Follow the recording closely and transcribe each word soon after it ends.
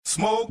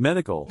smoke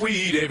medical,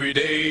 weed every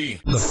day.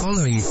 The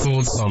following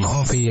thoughts on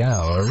Hoppe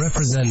Hour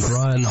represent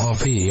Brian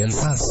Hoppe and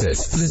past it.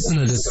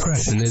 Listener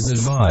discretion is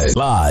advised.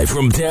 Live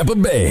from Tampa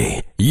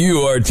Bay,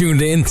 you are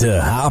tuned in to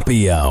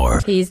Hoppe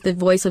Hour. He's the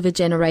voice of a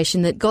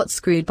generation that got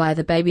screwed by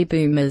the baby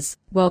boomers.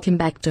 Welcome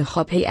back to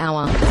Hoppe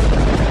Hour.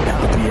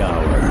 Hoppe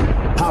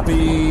Hour.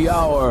 Hoppe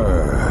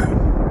Hour.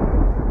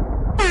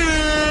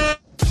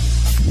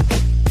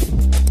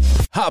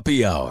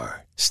 Hoppe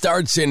Hour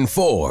starts in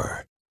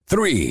 4,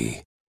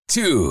 3,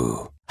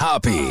 2,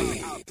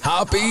 Hoppe.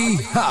 Hoppe,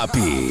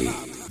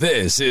 Hoppe.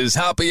 This is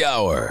Hoppe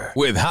Hour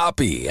with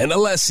Hoppe and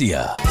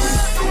Alessia.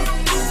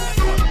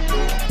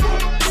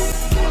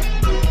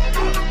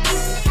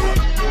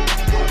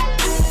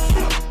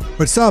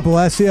 What's up,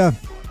 Alessia?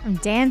 I'm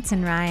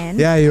dancing, Ryan.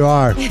 Yeah, you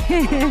are.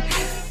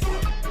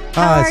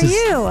 How are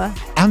you?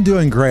 I'm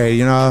doing great,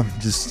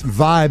 just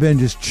vibing,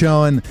 just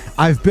chilling.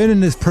 I've been in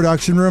this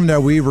production room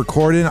that we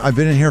recorded. I've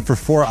been in here for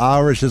 4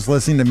 hours just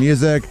listening to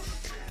music.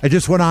 I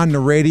just went on the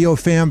Radio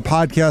Fam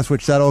podcast,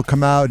 which that'll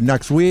come out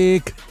next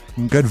week.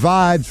 Good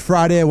vibes.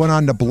 Friday, I went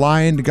on the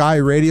Blind Guy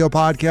Radio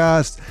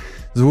podcast.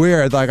 It's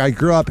weird. Like, I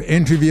grew up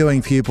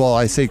interviewing people.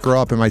 I say grew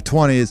up in my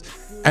 20s,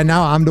 and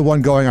now I'm the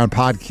one going on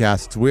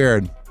podcasts. It's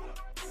weird.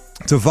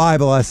 It's a vibe,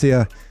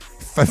 Alessia.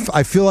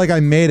 I feel like I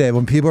made it.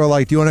 When people are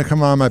like, do you want to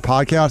come on my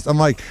podcast? I'm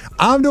like,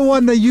 I'm the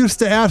one that used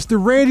to ask the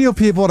radio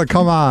people to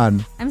come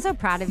on. I'm so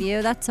proud of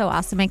you. That's so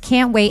awesome. I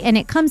can't wait. And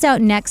it comes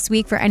out next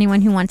week for anyone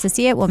who wants to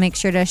see it. We'll make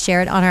sure to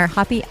share it on our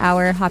Hoppe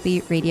Hour,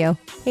 Hoppe Radio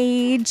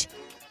page.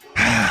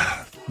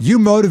 You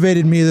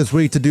motivated me this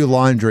week to do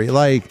laundry.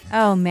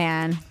 Oh,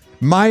 man.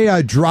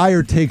 My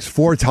dryer takes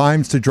 4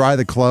 times to dry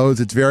the clothes.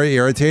 It's very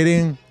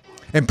irritating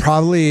and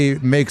probably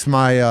makes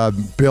my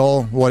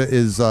bill what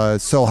is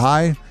so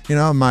high.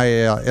 My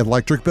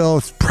electric bill.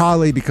 It's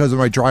probably because of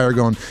my dryer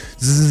going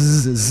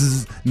zzz,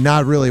 zzz,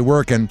 not really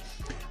working.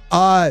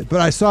 But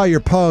I saw your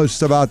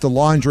post about the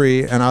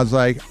laundry, and I was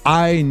like,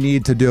 I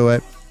need to do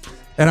it.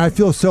 And I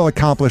feel so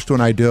accomplished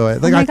when I do it.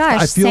 Oh my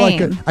gosh, I feel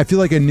same. I feel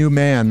like a new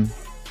man.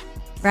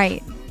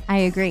 Right. I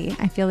agree.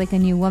 I feel like a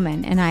new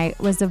woman, and I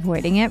was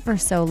avoiding it for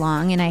so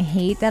long, and I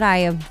hate that I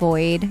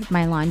avoid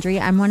my laundry.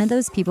 I'm one of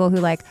those people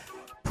who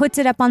puts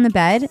it up on the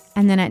bed,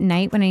 and then at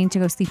night when I need to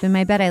go sleep in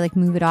my bed, I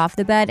move it off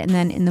the bed, and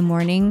then in the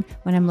morning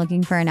when I'm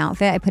looking for an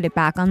outfit, I put it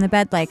back on the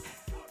bed.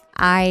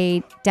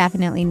 I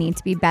definitely need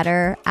to be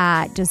better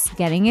at just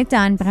getting it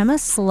done, but I'm a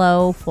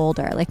slow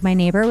folder. My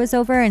neighbor was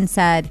over and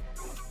said,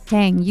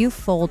 dang, you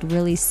fold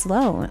really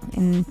slow.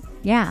 And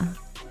yeah.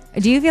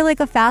 Do you feel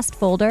like a fast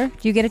folder?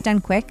 Do you get it done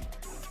quick?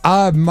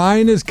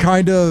 Mine is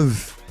kind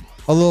of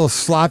a little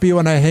sloppy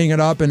when I hang it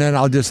up, and then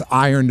I'll just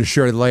iron the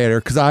shirt later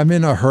because I'm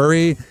in a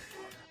hurry.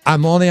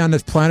 I'm only on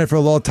this planet for a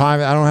little time.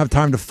 I don't have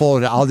time to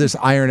fold it. I'll just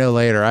iron it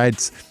later.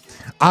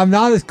 I'm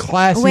not as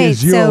classy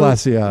as you,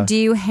 Alessia. Do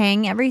you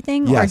hang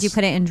everything or do you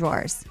put it in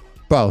drawers?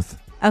 Both.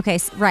 Okay,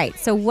 right.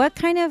 So what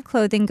kind of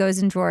clothing goes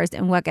in drawers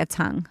and what gets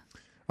hung?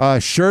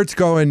 Shirts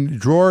go in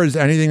drawers.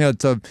 Anything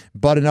that's a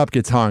button up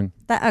gets hung.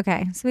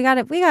 Okay, so we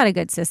got a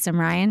good system,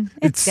 Ryan.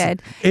 It's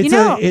good.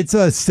 It's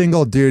a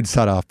single dude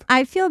setup.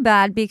 I feel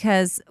bad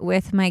because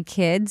with my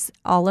kids,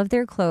 all of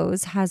their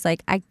clothes has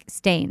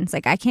stains.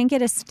 I can't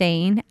get a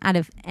stain out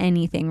of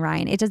anything,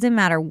 Ryan. It doesn't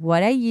matter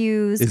what I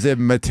use. Is it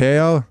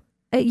Mateo?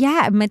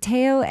 Yeah,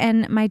 Mateo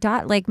and my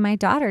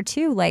daughter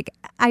too.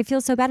 I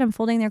feel so bad. I'm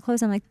folding their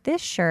clothes. I'm like,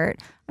 this shirt,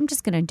 I'm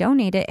just gonna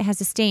donate it. It has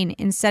a stain.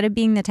 Instead of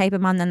being the type of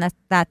mom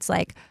that's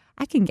I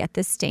can get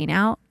this stain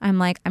out. I'm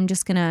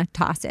just gonna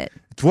toss it.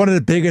 It's one of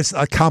the biggest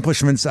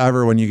accomplishments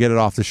ever when you get it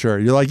off the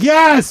shirt. You're like,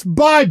 yes,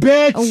 bye,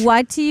 bitch.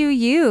 What do you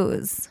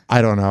use?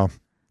 I don't know.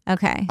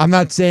 Okay. I'm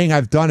not saying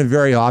I've done it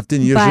very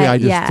often. Usually I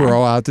just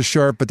throw out the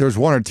shirt, but there's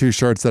 1 or 2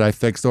 shirts that I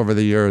fixed over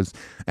the years.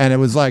 And it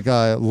was like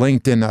a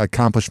LinkedIn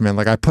accomplishment.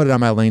 I put it on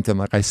my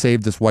LinkedIn. I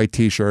saved this white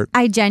t-shirt.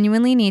 I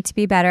genuinely need to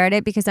be better at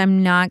it because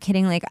I'm not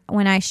kidding.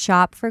 When I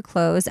shop for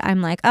clothes,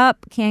 I'm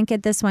can't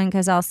get this one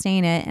because I'll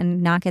stain it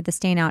and not get the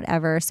stain out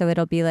ever. So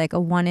it'll be a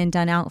one and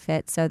done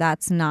outfit. So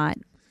that's not,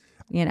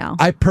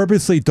 I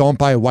purposely don't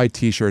buy white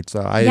t-shirts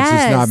though.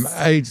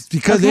 It's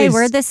because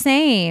we're the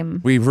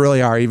same. We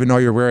really are, even though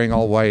you're wearing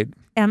all white.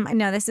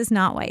 No, this is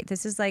not white.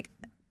 This is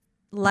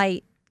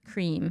light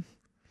cream.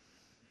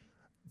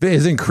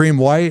 Isn't cream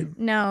white?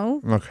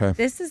 No. Okay.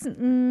 This is.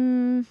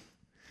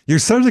 You're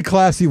such a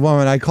classy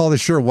woman. I call the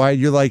shirt white.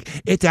 You're like,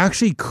 it's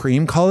actually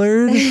cream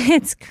colored.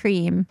 It's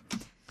cream.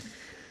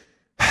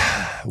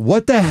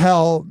 What the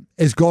hell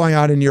is going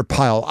on in your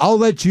pile? I'll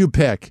let you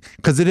pick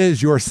because it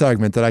is your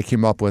segment that I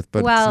came up with, but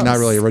it's not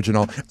really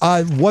original.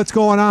 What's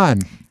going on?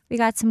 We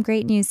got some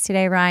great news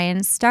today,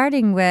 Ryan.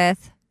 Starting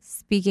with,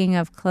 speaking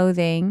of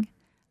clothing,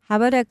 how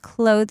about a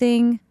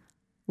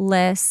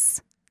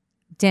clothing-less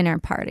dinner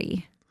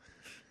party?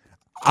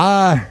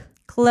 No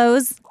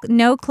clothes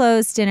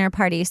dinner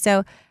party.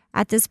 So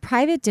at this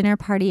private dinner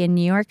party in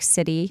New York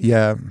City.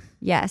 Yeah.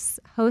 Yes.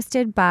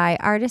 Hosted by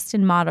artist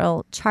and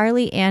model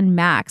Charlie Ann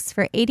Max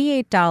for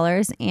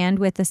 $88 and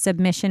with the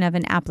submission of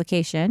an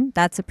application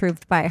that's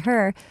approved by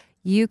her,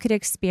 you could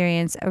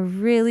experience a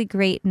really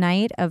great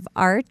night of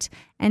art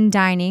and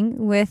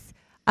dining with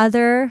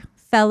other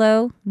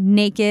fellow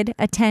naked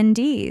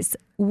attendees.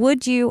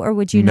 Would you or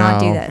would you not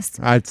do this?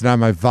 It's not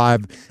my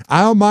vibe.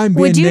 I don't mind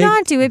being Would you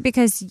not do it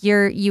because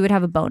you would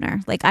have a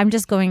boner? Like, I'm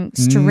just going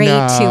straight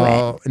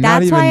to it.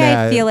 That's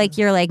why I feel like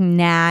you're like,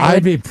 nah.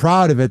 I'd be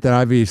proud of it, then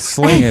I'd be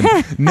slinging.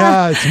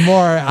 No, it's more,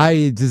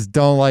 I just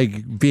don't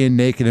like being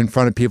naked in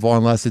front of people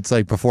unless it's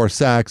like before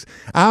sex.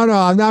 I don't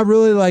know. I'm not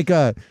really like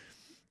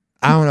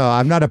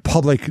I'm not a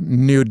public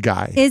nude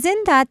guy.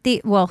 Isn't that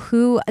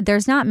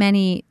there's not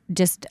many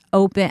just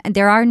open,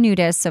 there are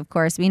nudists, of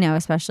course, we know,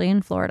 especially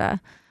in Florida.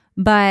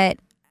 But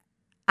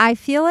I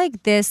feel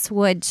like this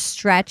would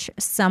stretch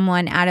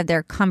someone out of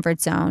their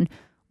comfort zone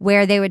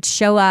where they would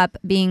show up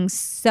being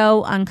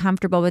so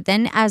uncomfortable. But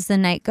then as the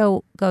night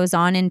goes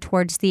on and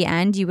towards the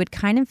end, you would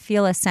kind of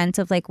feel a sense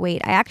of like,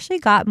 wait, I actually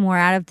got more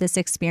out of this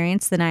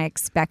experience than I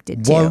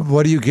expected to.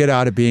 What do you get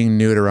out of being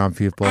nude around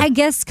people? I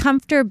guess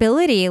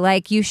comfortability.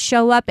 Like, you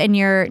show up and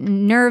you're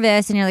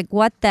nervous and you're like,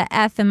 what the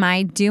F am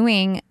I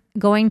doing?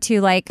 Going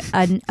to like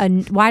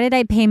why did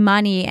I pay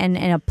money and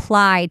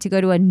apply to go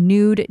to a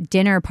nude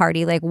dinner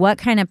party? Like, what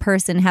kind of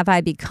person have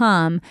I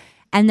become?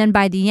 And then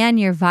by the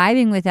end, you're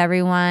vibing with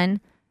everyone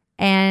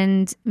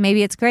and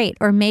maybe it's great.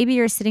 Or maybe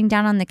you're sitting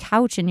down on the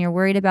couch and you're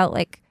worried about,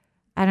 like,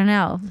 I don't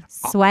know,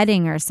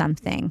 sweating or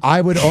something. I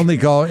would only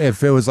go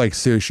if it was like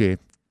sushi.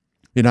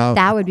 You know?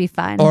 That would be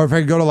fun. Or if I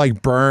could go to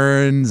like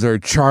Burns or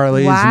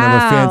Charlie's and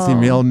have a fancy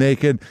meal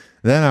naked.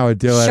 Then I would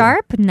do it.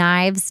 Sharp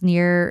knives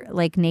near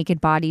like naked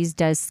bodies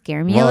does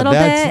scare me a little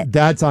bit.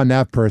 That's on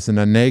that person,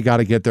 and they got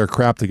to get their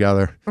crap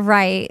together.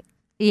 Right.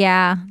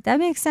 Yeah, that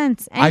makes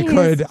sense.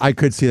 Anyways, I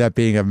could see that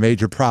being a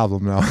major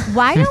problem, though.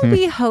 Why don't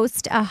we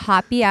host a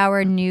Hoppe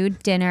Hour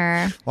nude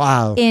dinner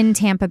in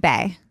Tampa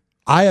Bay?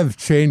 I have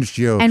changed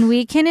you. And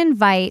we can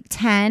invite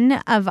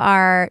 10 of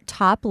our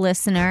top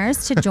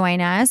listeners to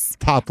join us.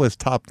 Topless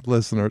top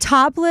listeners.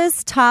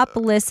 Topless top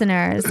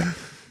listeners.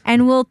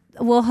 And we'll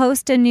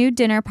host a nude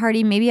dinner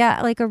party, maybe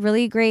at like a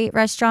really great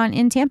restaurant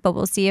in Tampa.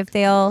 We'll see if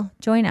they'll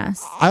join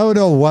us. I don't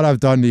know what I've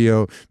done to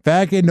you.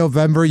 Back in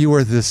November, you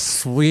were this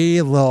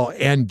sweet little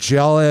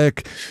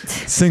angelic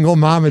single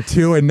mama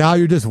too, and now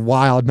you're just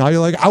wild. Now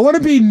you're like, I want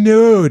to be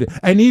nude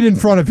and eat in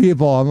front of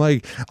people. I'm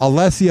like,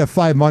 Alessia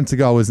 5 months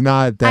ago was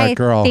not that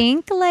girl. I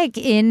think like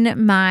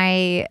in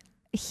my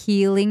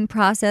healing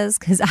process,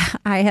 because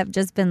I have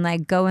just been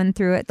like going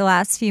through it the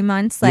last few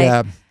months.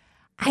 Like,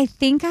 I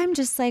think I'm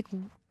just like,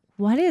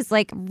 what is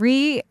like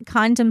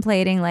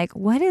re-contemplating, like,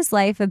 what is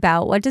life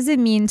about? What does it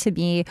mean to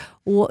be,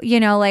 you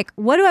know, like,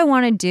 what do I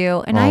want to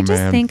do? And I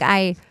just think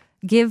I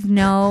give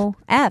no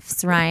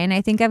F's, Ryan. I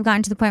think I've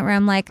gotten to the point where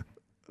I'm like,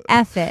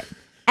 F it.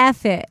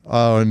 F it.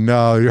 Oh,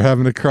 no, you're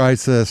having a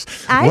crisis.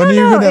 I don't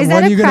know. Is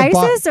that a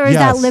crisis or is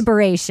that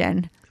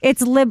liberation?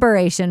 It's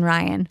liberation,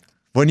 Ryan.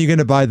 When are you going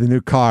to buy the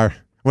new car?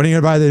 When are you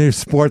going to buy the new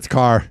sports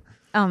car?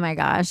 Oh, my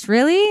gosh.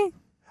 Really?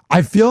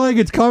 I feel like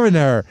it's coming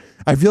there.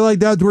 I feel like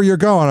that's where you're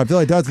going. I feel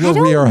like that's where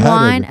we are headed.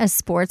 I don't want a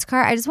sports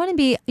car. I just want to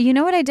be, you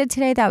know what I did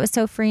today that was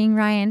so freeing,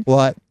 Ryan?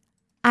 What?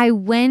 I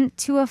went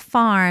to a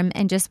farm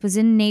and just was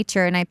in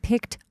nature and I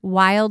picked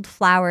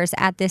wildflowers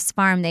at this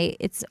farm.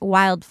 It's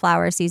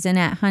wildflower season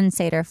at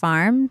Hunsader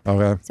Farm.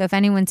 Okay. So if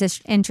anyone's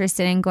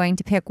interested in going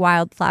to pick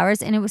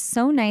wildflowers, and it was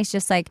so nice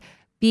just like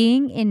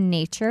being in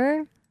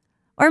nature.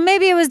 Or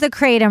maybe it was the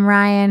kratom,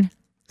 Ryan.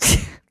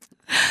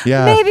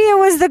 Yeah. Maybe it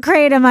was the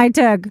kratom I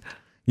took.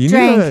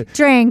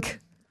 Drink.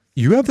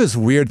 You have this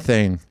weird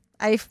thing.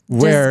 I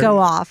just go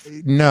off.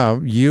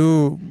 No,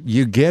 you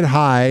get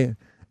high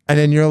and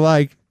then you're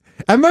like,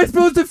 am I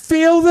supposed to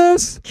feel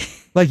this?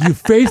 Like you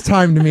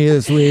FaceTimed me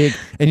this week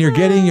and you're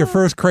getting your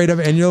first kratom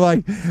and you're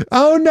like,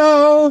 oh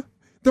no,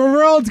 the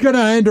world's going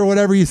to end or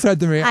whatever you said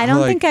to me. I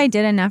don't think I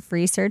did enough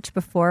research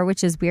before,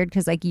 which is weird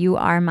because like you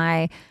are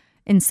my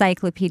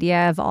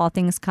encyclopedia of all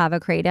things Kava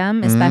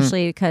Kratom,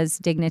 especially because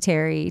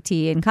Dignitary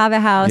Tea and Kava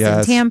House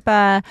in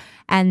Tampa,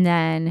 and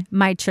then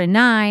Mitra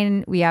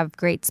 9. We have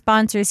great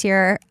sponsors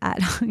here at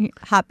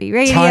Hoppe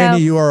Radio.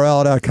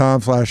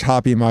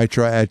 tinyurl.com/Hoppe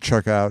Mitra at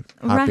checkout.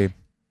 Hoppe.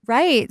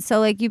 Right. So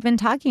like you've been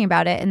talking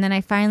about it, and then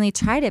I finally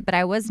tried it, but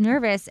I was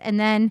nervous, and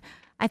then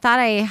I thought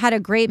I had a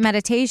great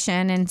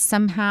meditation, and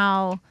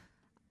somehow,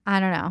 I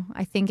don't know.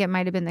 I think it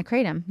might have been the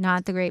kratom,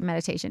 not the great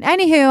meditation.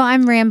 Anywho,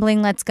 I'm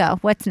rambling. Let's go.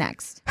 What's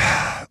next?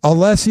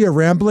 Alessia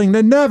rambling,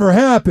 that never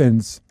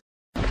happens.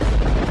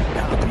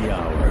 Happy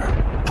Hour.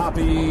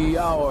 Happy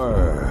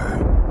Hour.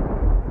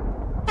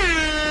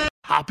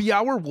 Happy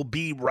Hour will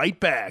be right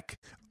back.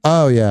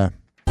 Oh, yeah.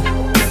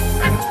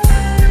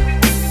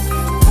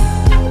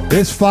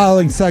 This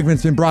following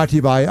segment's been brought to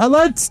you by,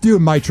 let's do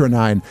Mitra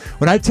 9.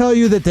 When I tell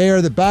you that they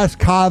are the best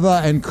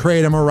kava and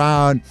kratom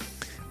around,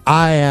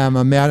 I am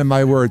a man of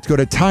my words. Go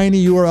to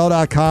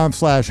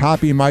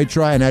tinyurl.com/Hoppe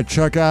Mitra and at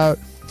checkout,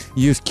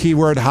 use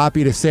keyword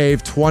Hoppe to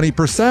save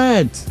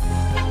 20%.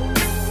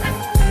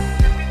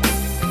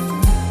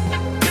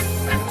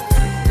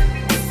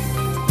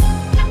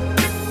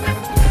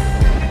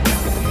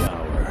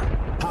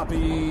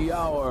 Happy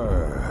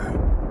Hour.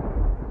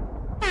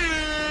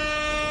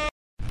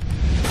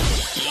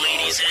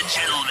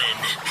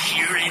 gentlemen,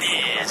 here it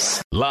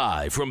is.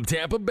 Live from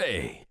Tampa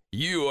Bay,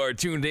 you are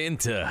tuned in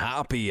to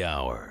Hoppe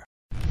Hour.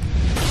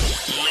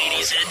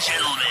 Ladies and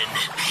gentlemen,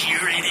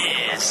 here it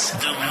is.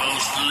 The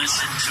most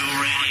listened to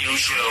radio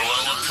show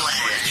on the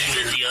planet.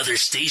 Even the other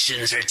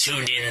stations are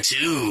tuned in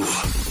too.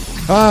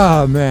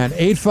 Oh, man.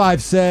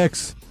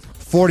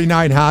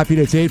 856-49-HOPPY.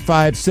 That's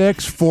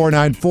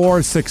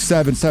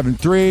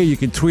 856-494-6773. You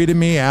can tweet at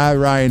me at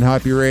Ryan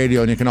Hoppe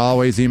Radio, and you can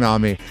always email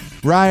me,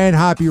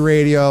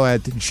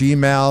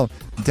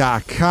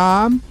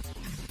 ryanhoppyradio@gmail.com.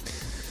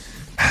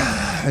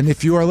 And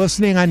if you are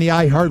listening on the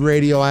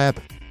iHeartRadio app,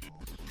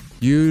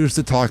 use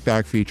the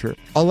talkback feature.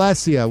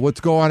 Alessia,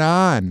 what's going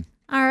on?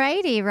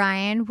 Alrighty,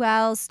 Ryan.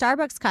 Well,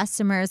 Starbucks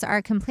customers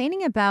are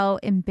complaining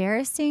about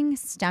embarrassing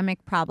stomach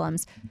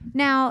problems.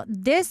 Now,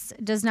 this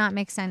does not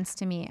make sense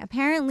to me.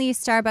 Apparently,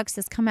 Starbucks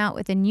has come out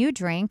with a new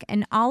drink,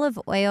 an olive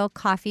oil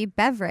coffee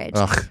beverage,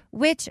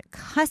 which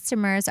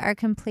customers are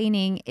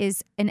complaining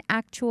is an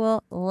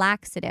actual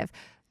laxative.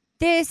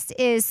 This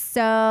is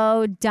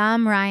so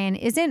dumb, Ryan.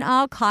 Isn't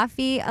all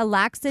coffee a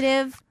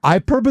laxative? I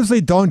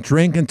purposely don't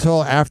drink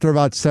until after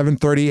about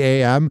 7:30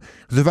 a.m.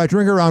 Because if I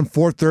drink around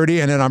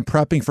 4:30 and then I'm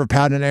prepping for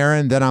Pat and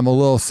Aaron, then I'm a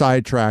little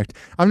sidetracked.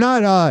 I'm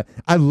not,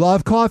 I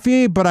love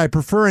coffee, but I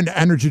prefer an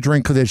energy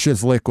drink because it's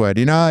just liquid.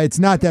 You know, it's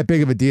not that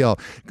big of a deal.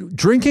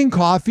 Drinking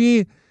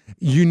coffee,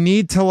 you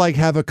need to like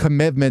have a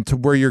commitment to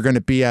where you're going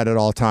to be at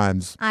all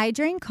times. I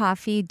drink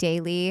coffee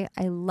daily.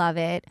 I love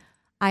it.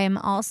 I am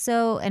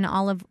also an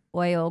olive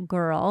oil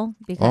girl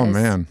because oh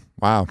man,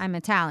 wow, I'm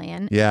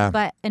Italian. Yeah,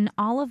 but an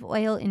olive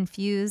oil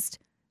infused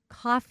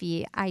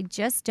coffee, I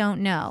just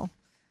don't know.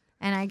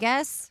 And I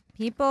guess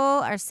people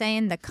are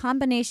saying the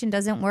combination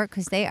doesn't work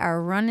because they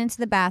are running to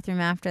the bathroom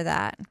after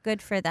that.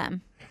 Good for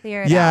them.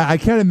 Clear it out. I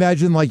can't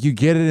imagine like you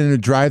get it in a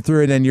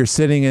drive-thru and then you're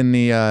sitting in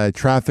the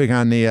traffic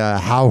on the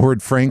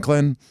Howard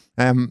Franklin.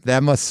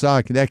 That must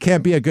suck. That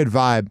can't be a good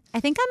vibe. I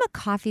think I'm a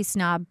coffee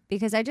snob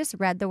because I just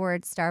read the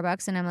word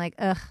Starbucks and I'm like,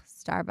 ugh,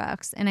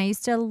 Starbucks. And I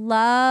used to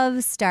love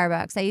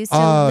Starbucks. I used to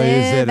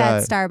live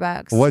at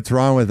Starbucks. What's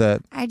wrong with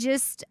it? I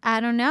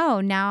don't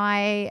know. Now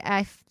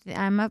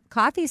I'm a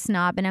coffee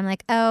snob and I'm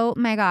like, oh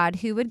my God,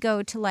 who would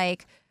go to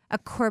like a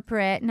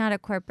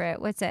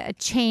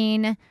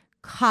chain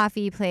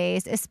coffee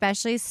place,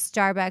 especially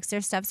Starbucks? Their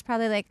stuff's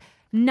probably like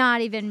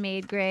not even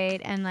made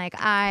great, and like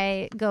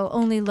I go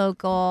only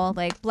local,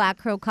 like Black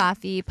Crow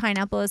coffee,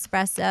 pineapple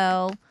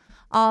espresso,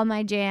 all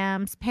my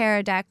jams,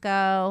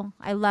 Paradeco.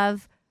 I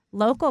love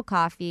local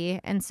coffee,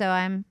 and so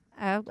I'm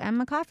a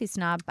coffee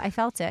snob. I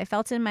felt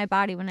it in my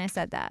body when I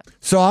said that.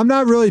 So I'm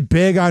not really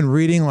big on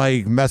reading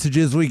like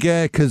messages we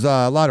get because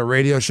a lot of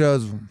radio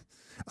shows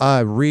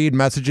read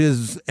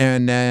messages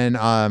and then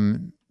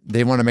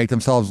they want to make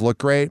themselves look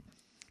great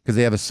because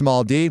they have a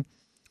small D.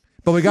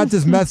 But we got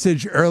this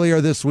message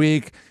earlier this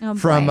week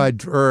from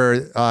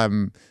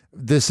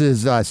this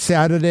is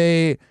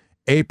Saturday,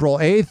 April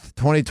 8th,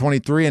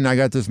 2023. And I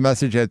got this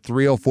message at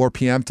 3:04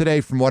 p.m. today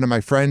from one of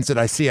my friends that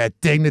I see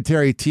at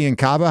Dignitary Tea and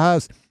Cava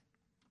House.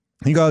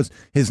 He goes,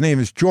 his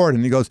name is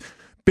Jordan. He goes,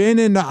 been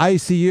in the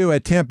ICU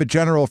at Tampa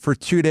General for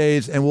 2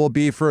 days and will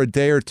be for a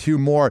day or two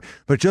more.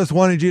 But just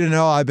wanted you to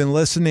know I've been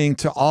listening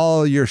to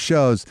all your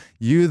shows.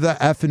 You the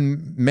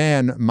effing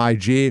man, my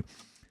G.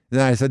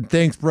 Then I said,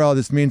 thanks, bro.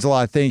 This means a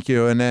lot. Thank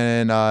you. And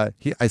then I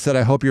said,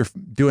 I hope you're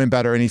doing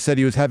better. And he said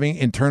he was having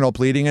internal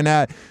bleeding and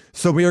that.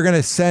 So we are going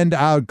to send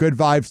out good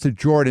vibes to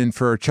Jordan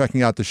for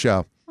checking out the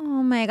show.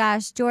 Oh, my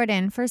gosh.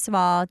 Jordan, first of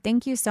all,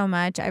 thank you so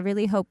much. I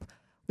really hope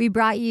we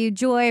brought you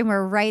joy and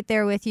we're right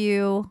there with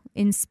you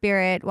in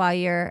spirit while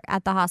you're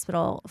at the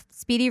hospital.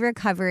 Speedy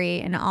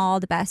recovery and all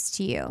the best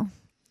to you.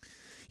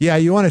 Yeah,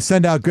 you want to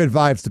send out good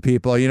vibes to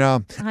people, you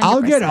know. 100%.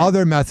 I'll get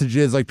other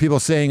messages like people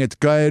saying it's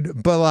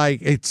good, but like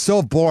it's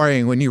so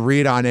boring when you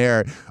read on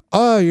air.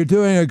 Oh, you're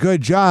doing a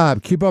good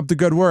job. Keep up the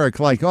good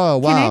work. Like, oh,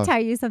 wow. Can I tell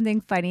you something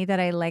funny that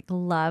I like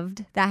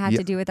loved that had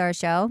to do with our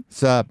show?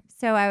 What's up?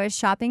 So I was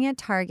shopping at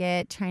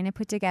Target trying to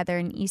put together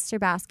an Easter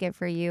basket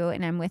for you,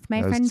 and I'm with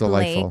my friend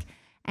delightful. Blake.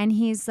 And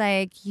he's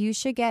like, you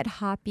should get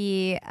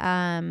Hoppe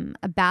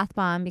a bath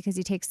bomb because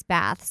he takes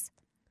baths.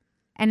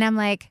 And I'm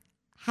like,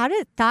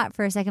 thought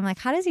for a second, I'm like,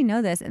 how does he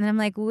know this? And then I'm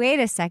like, wait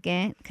a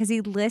second, because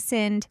he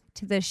listened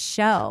to the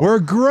show. We're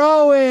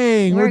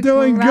growing. We're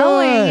doing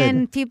good.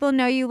 And people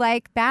know you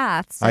like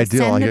baths. So I do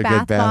send like the a bath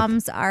good bath.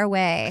 bombs our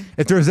way.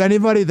 If there's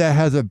anybody that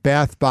has a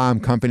bath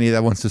bomb company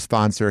that wants to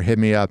sponsor, hit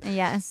me up.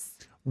 Yes.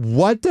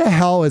 What the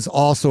hell is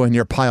also in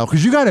your pile?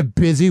 Because you got a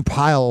busy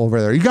pile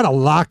over there. You got a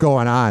lot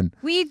going on.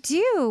 We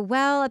do.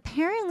 Well,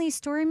 apparently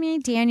Stormy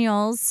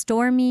Daniels,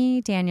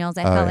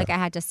 I felt like I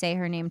had to say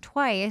her name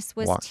twice,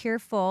 was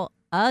tearful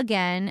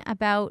again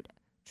about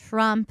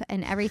Trump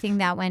and everything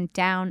that went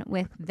down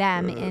with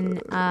them in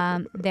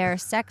their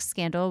sex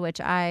scandal, which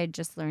I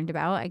just learned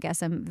about. I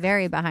guess I'm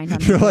very behind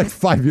on You're like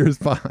 5 years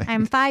behind.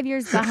 I'm 5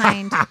 years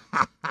behind.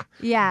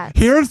 Yeah.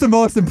 Here's the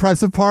most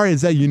impressive part is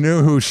that you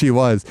knew who she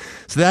was.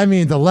 So that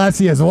means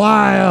Alessia is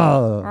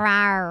wild.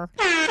 Rawr.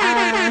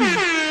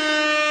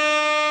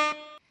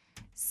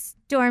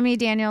 Stormy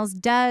Daniels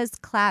does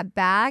clap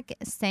back,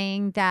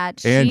 saying that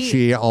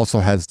she also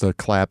has the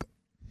clap.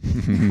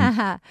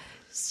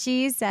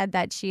 She said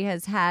that she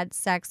has had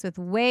sex with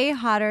way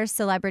hotter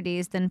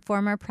celebrities than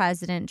former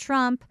President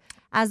Trump.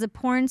 As a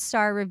porn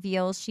star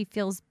reveals, she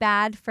feels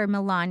bad for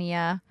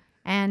Melania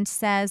and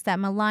says that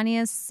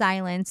Melania's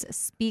silence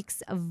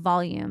speaks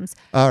volumes.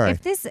 All right.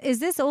 Is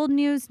this old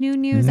news, new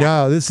news?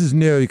 No, this is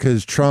new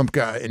because Trump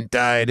got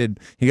indicted.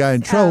 He got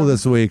in trouble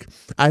this week.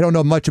 I don't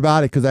know much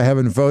about it because I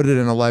haven't voted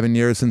in 11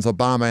 years since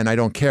Obama, and I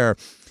don't care.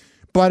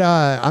 But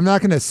I'm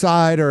not going to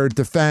side or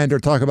defend or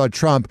talk about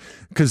Trump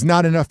because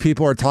not enough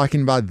people are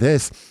talking about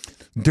this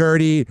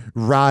dirty,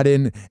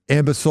 rotten,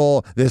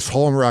 imbecile, this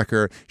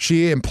homewrecker.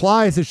 She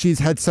implies that she's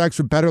had sex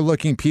with better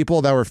looking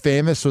people that were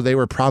famous, so they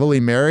were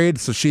probably married.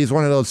 So she's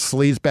one of those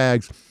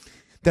sleazebags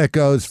that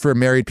goes for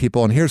married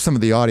people. And here's some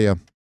of the audio.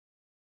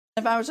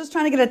 If I was just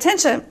trying to get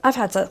attention, I've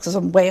had sex with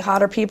some way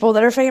hotter people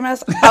that are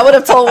famous. I would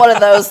have told one of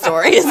those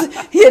stories.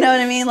 You know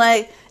what I mean?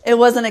 Like, it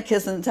wasn't a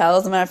kiss and tell.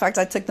 As a matter of fact,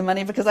 I took the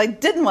money because I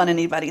didn't want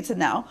anybody to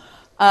know.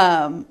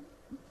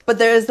 But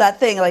there is that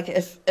thing, like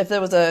if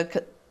there was a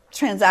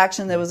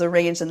transaction that was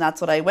arranged and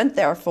that's what I went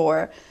there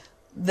for,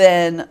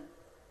 then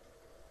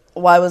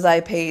why was I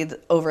paid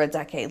over a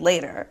decade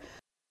later?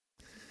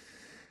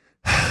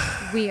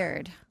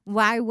 Weird.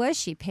 Why was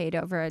she paid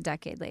over a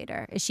decade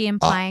later? Is she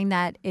implying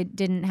that it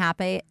didn't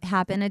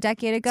happen a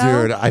decade ago?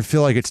 Dude, I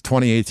feel like it's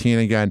 2018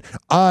 again.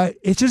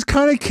 It just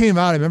kind of came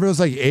out. I remember it was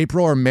like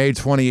April or May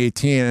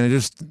 2018, and it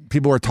just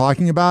people were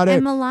talking about it.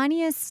 And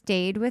Melania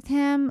stayed with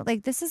him.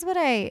 Like, this is what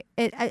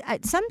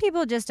some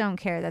people just don't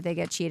care that they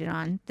get cheated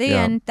on. The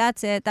end.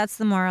 That's it. That's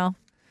the moral.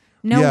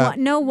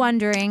 No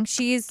wondering.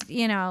 She's,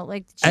 she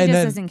just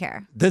doesn't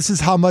care. This is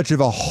how much of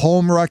a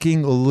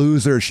home-wrecking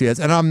loser she is.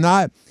 And I'm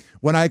not...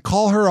 When I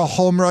call her a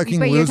home-wrecking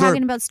loser... But you're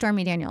talking about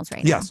Stormy Daniels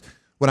right now.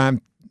 Yes.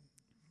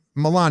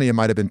 Melania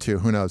might have been too.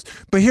 Who knows?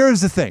 But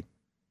here's the thing.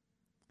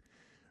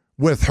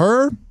 With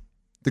her,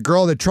 the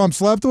girl that Trump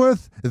slept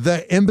with,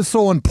 the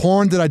imbecile in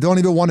porn that I don't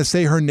even want to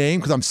say her name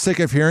because I'm sick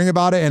of hearing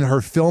about it and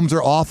her films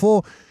are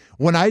awful.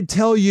 When I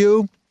tell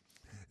you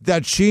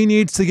that she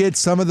needs to get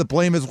some of the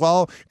blame as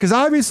well, because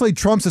obviously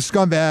Trump's a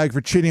scumbag for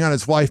cheating on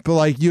his wife, but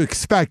like you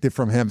expect it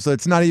from him, so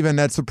it's not even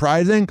that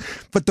surprising.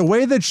 But the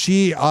way that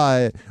she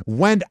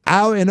went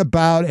out and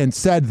about and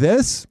said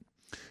this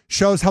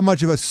shows how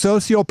much of a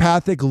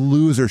sociopathic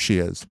loser she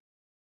is.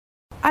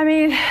 I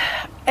mean,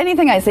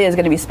 anything I say is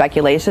going to be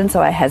speculation,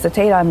 so I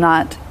hesitate. I'm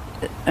not,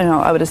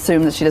 I would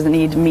assume that she doesn't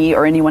need me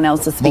or anyone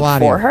else to speak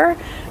for her.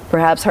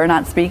 Perhaps her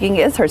not speaking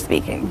is her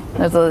speaking.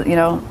 There's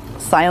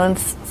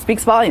silence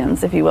speaks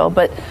volumes, if you will.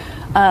 But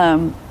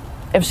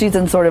if she's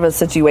in sort of a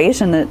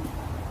situation that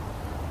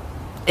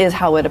is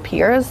how it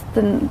appears,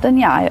 then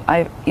yeah,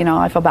 I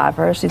feel bad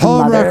for her. She's a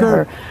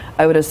mother.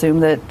 I would assume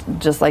that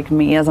just like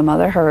me as a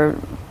mother, her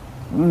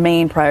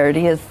main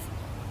priority is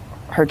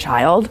her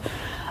child.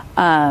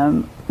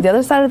 The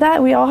other side of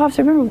that, we all have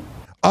to remember.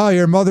 Oh,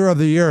 you're mother of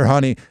the year,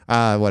 honey.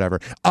 Whatever.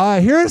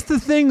 Here's the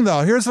thing,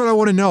 though. Here's what I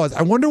want to know is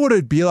I wonder what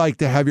it'd be like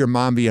to have your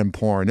mom be in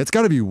porn. It's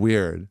got to be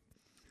weird.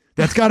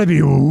 That's got to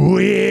be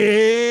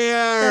weird.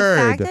 The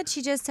fact that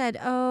she just said,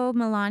 "Oh,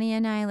 Melania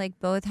and I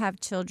both have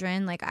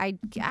children." Like I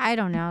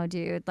don't know,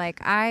 dude. Like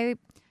I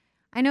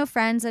know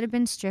friends that have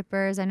been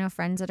strippers. I know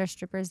friends that are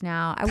strippers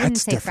now. I wouldn't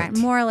say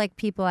friends, more like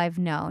people I've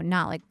known,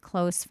 not like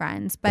close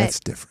friends. But that's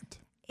different.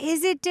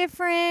 Is it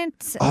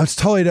different? Oh, it's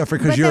totally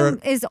different because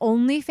is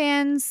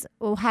OnlyFans?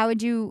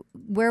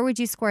 Where would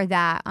you score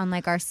that on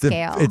our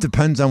scale? It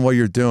depends on what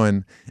you're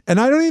doing, and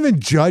I don't even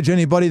judge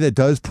anybody that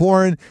does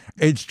porn.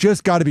 It's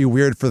just got to be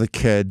weird for the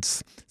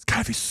kids. It's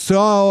got to be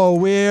so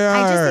weird.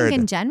 I just think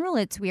in general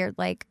it's weird.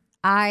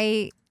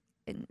 I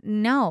don't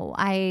know.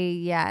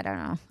 I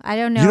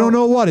don't know. You don't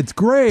know what? It's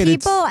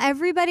great.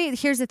 Everybody.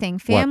 Here's the thing.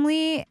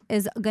 Family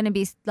is going to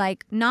be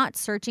not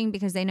searching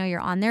because they know you're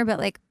on there, but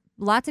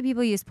lots of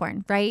people use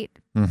porn, right?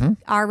 Mm-hmm.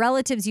 Our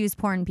relatives use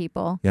porn,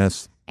 people.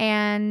 Yes.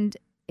 And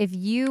if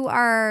you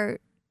are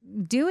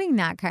doing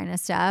that kind of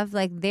stuff,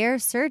 they're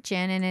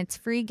searching and it's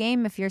free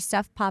game if your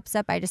stuff pops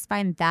up. I just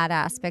find that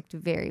aspect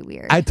very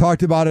weird. I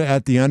talked about it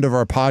at the end of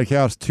our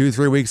podcast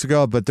 2-3 weeks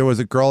ago, but there was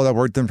a girl that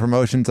worked in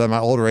promotions at my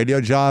old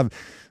radio job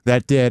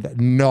that did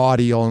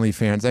naughty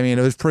OnlyFans. I mean,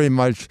 it was pretty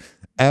much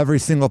every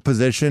single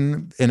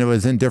position, and it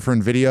was in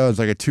different videos,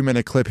 like a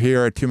 2-minute clip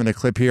here, a 2-minute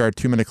clip here, a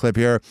 2-minute clip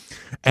here.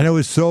 And it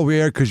was so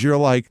weird because you're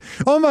like,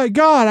 oh my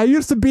God, I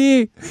used to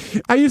be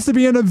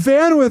in a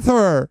van with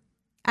her.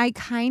 I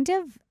kind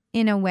of,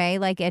 in a way,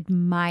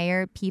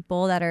 admire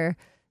people that are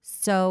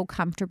so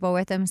comfortable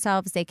with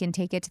themselves, they can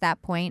take it to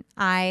that point.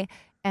 I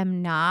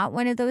am not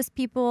one of those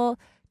people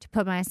to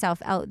put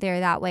myself out there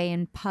that way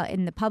in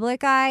the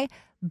public eye.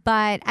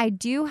 But I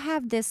do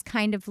have this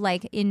kind of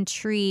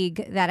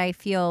intrigue that I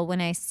feel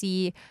when I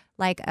see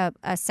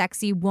a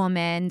sexy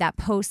woman that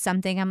posts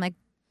something. I'm like,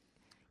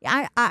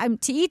 I'm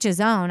to each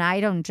his own. I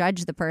don't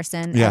judge the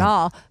person at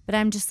all. But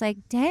I'm just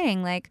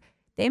dang,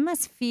 they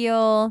must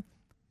feel,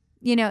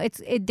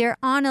 they're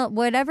on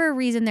whatever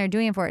reason they're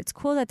doing it for. It's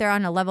cool that they're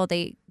on a level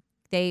they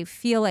they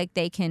feel like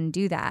they can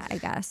do that, I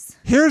guess.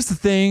 Here's the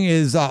thing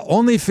is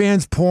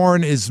OnlyFans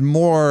porn is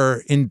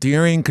more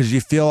endearing because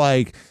you feel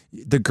like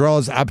the girl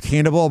is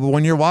obtainable. But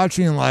when you're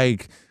watching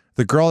like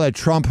the girl that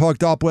Trump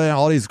hooked up with and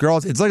all these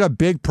girls, it's like a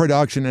big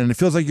production and it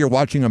feels like you're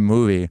watching a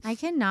movie. I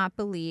cannot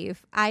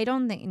believe, I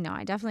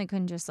definitely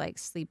couldn't just like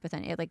sleep with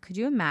it. Like, could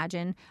you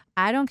imagine?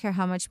 I don't care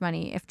how much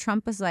money. If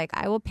Trump was like,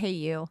 I will pay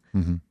you,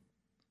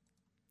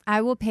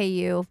 I will pay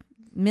you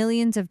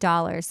millions of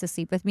dollars to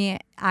sleep with me,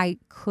 I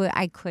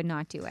could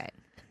not do it.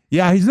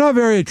 Yeah, he's not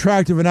very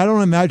attractive, and I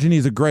don't imagine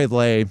he's a great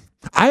lay.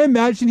 I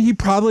imagine he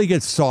probably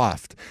gets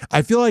soft.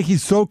 I feel like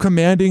he's so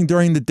commanding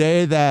during the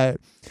day that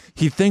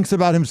he thinks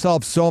about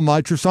himself so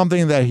much or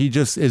something that he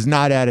just is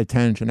not at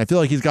attention. I feel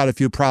like he's got a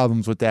few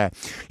problems with that.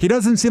 He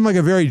doesn't seem like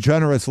a very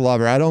generous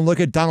lover. I don't look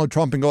at Donald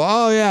Trump and go,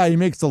 oh yeah, he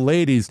makes the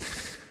ladies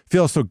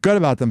feel so good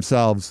about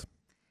themselves.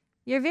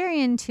 You're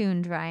very in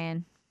tune,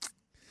 Ryan.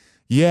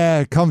 Yeah,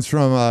 it comes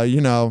from,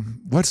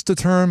 what's the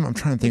term? I'm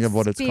trying to think of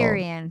what it's called.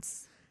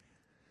 Experience.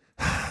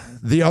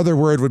 The other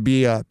word would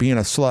be being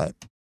a slut.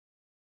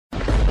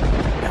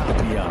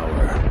 Happy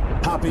Hour.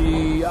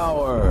 Happy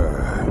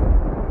Hour.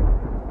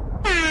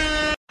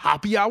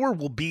 Happy Hour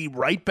will be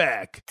right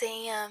back.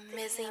 Damn,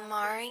 Mizzy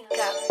Mari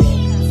got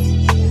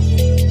me.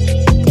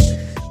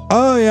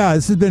 Oh, yeah,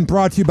 this has been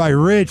brought to you by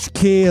Rich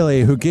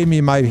Keeley, who gave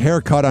me my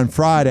haircut on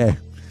Friday.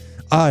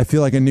 I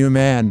feel like a new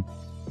man.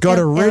 Go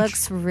to Rich. It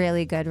looks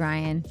really good,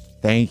 Ryan.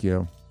 Thank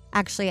you.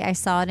 Actually, I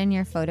saw it in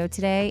your photo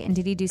today. And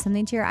did he do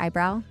something to your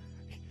eyebrow?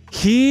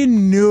 He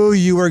knew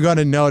you were going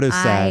to notice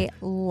that. I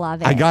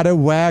love it. I got it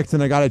waxed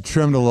and I got it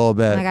trimmed a little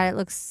bit. Oh my God, it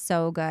looks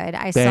so good.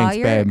 Thanks,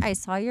 babe. I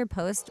saw your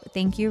post.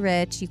 Thank you,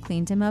 Rich. You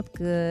cleaned him up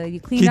good. You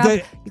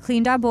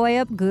cleaned our boy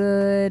up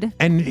good.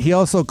 And he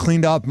also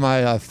cleaned up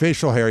my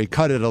facial hair. He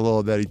cut it a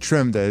little bit. He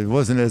trimmed it. It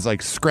wasn't as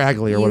like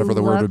scraggly or whatever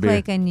the word would be. You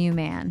look like a new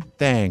man.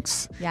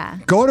 Thanks. Yeah.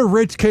 Go to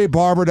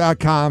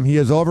richkbarber.com. He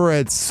is over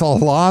at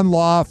Salon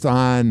Loft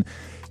on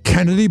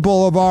Kennedy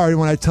Boulevard. And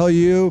when I tell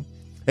you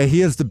that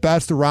he is the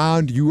best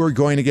around, you are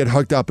going to get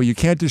hooked up. But you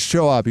can't just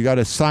show up. You got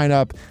to sign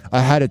up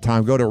ahead of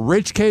time. Go to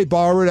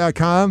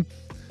richkbarber.com.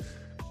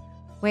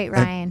 Wait,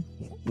 Ryan.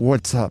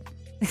 What's up?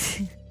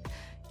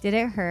 Did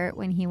it hurt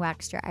when he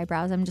waxed your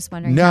eyebrows? I'm just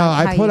wondering. No, how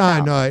I put you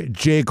on felt.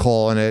 J.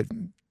 Cole, and it.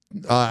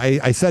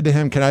 I said to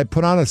him, "Can I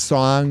put on a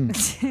song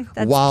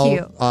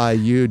while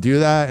you do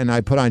that?" And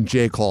I put on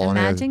J. Cole.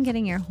 Imagine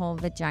getting your whole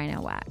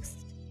vagina waxed.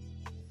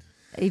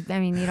 I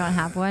mean, you don't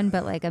have one,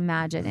 but like,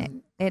 imagine it.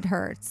 It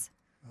hurts.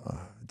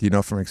 Do you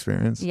know from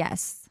experience?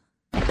 Yes.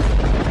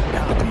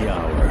 Happy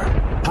Hour.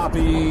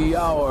 Happy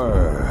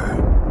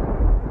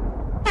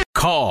Hour.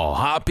 Call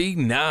Hoppe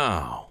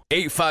now.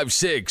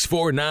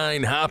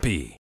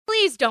 856-49-HOPPE.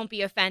 Please don't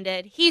be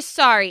offended. He's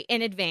sorry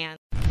in advance.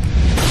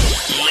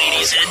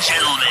 Ladies and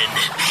gentlemen,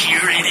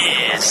 here it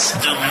is.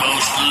 The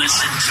most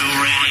listened to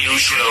radio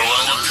show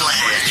on the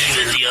planet.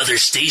 Even the other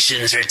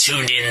stations are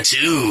tuned in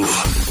too.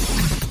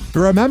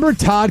 Remember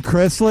Todd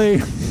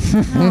Chrisley?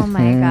 Oh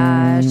my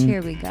gosh,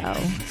 here we go.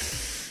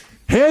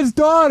 His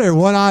daughter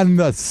went on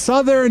the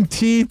Southern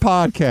Tea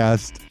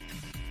podcast.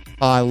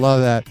 Oh, I love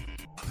that.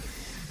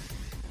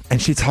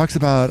 And she talks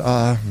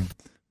about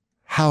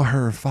how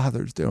her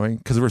father's doing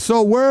because we're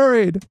so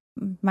worried.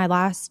 My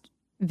last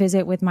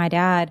visit with my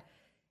dad,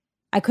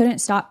 I couldn't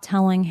stop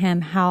telling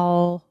him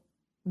how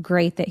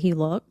great that he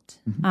looked.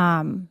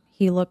 Mm-hmm.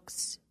 He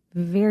looks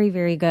very,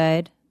 very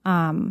good.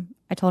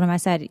 I told him, I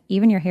said,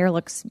 even your hair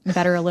looks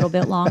better a little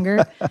bit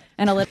longer.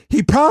 And a little.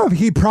 He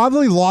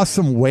probably lost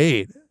some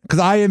weight because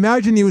I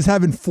imagine he was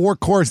having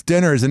 4-course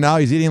dinners and now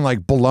he's eating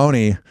like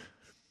bologna.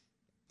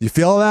 You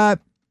feel that?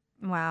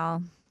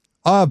 Wow.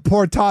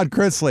 Poor Todd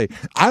Chrisley.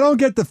 I don't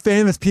get the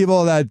famous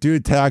people that do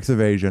tax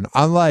evasion.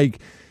 I'm like,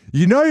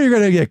 you know you're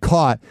going to get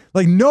caught.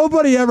 Like,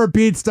 nobody ever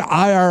beats the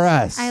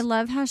IRS. I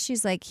love how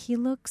she's like, he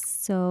looks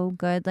so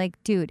good.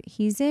 Like, dude,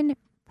 he's in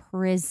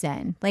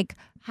prison. Like,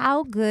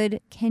 how good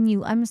can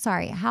you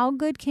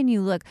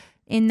look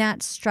in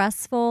that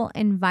stressful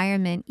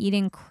environment,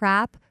 eating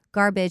crap,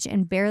 garbage,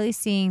 and barely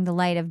seeing the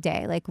light of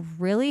day? Like,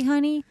 really,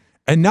 honey?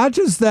 And not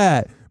just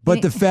that,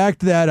 but the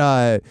fact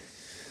that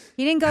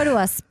he didn't go to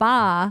a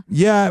spa.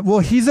 Yeah, well,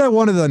 he's at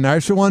one of the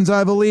nicer ones,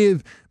 I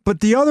believe. But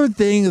the other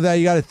thing that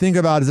you got to think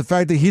about is the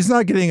fact that he's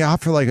not getting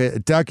out for like a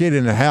decade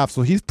and a half,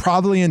 so he's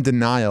probably in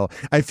denial.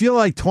 I feel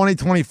like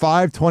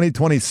 2025,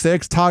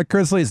 2026, Todd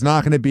Chrisley is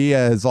not going to be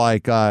as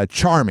like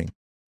charming.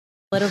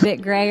 A little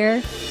bit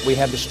grayer. We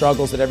have the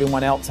struggles that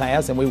everyone else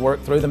has, and we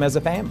work through them as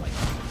a family.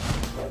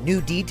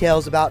 New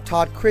details about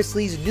Todd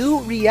Chrisley's new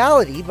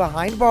reality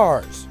behind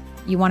bars.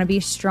 You want to be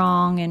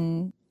strong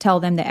and tell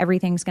them that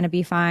everything's going to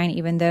be fine,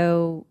 even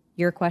though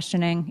you're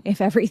questioning if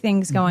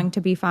everything's going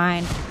to be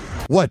fine.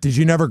 What, did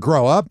you never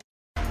grow up?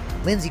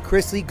 Lindsay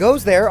Chrisley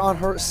goes there on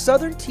her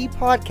Southern Tea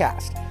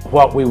podcast.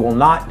 What we will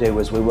not do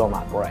is we will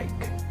not break.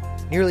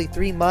 Nearly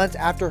 3 months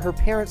after her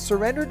parents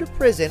surrendered to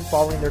prison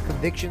following their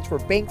convictions for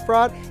bank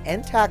fraud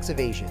and tax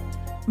evasion.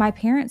 My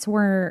parents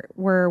were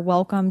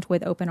welcomed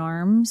with open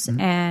arms,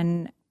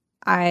 and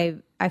I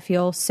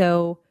feel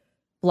so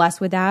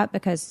blessed with that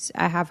because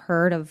I have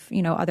heard of,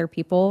 other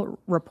people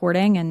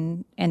reporting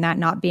and that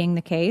not being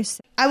the case.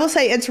 I will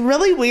say it's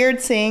really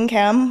weird seeing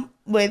Kim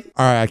with...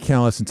 All right, I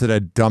can't listen to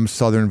that dumb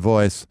Southern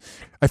voice.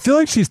 I feel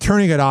like she's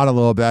turning it on a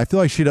little bit. I feel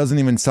like she doesn't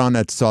even sound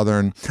that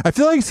Southern. I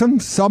feel like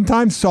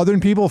sometimes Southern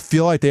people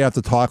feel like they have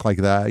to talk like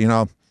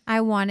that, I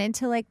wanted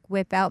to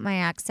whip out my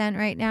accent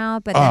right now,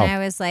 but then I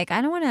was like,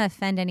 I don't want to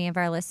offend any of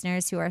our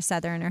listeners who are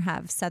Southern or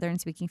have Southern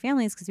speaking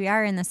families because we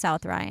are in the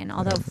South, Ryan,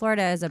 although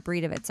Florida is a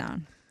breed of its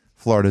own.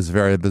 Florida is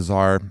very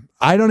bizarre.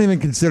 I don't even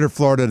consider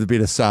Florida to be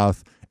the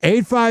South.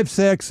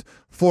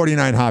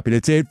 856-49-HOPPY.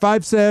 That's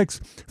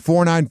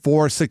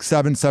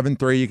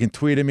 856-494-6773. You can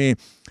tweet at me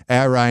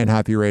at Ryan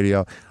Hoppe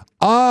Radio.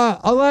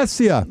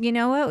 Alessia. You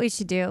know what we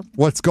should do?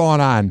 What's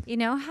going on? You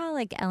know how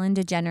Ellen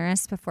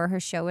DeGeneres before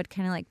her show would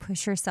kind of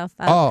push herself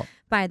up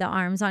by the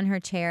arms on her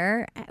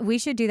chair? We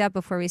should do that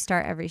before we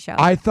start every show.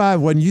 I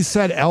thought when you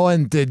said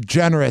Ellen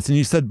DeGeneres and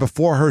you said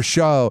before her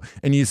show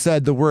and you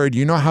said the word,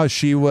 you know how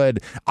she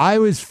would, I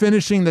was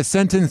finishing the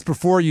sentence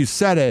before you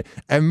said it.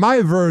 And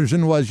my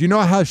version was, you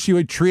know how she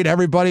would treat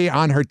everybody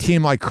on her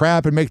team like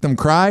crap and make them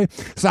cry?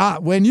 So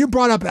when you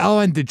brought up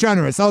Ellen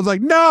DeGeneres, I was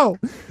like, no,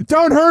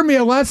 don't hurt me,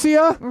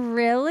 Alessia.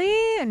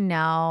 Really?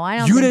 No, I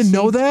don't. You didn't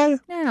know that?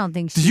 I don't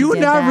think she did. You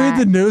did not that. read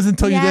the news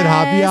until you did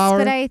Hoppe Hour?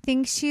 But I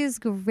think she's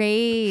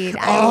great.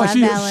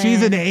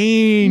 She's an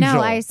angel.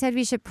 No, I said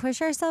we should push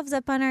ourselves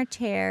up on our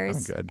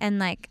chairs and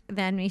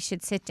then we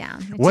should sit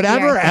down.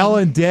 Whatever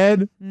Ellen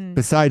did,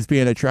 besides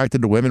being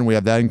attracted to women, we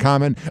have that in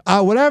common.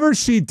 Whatever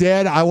she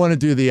did, I want to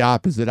do the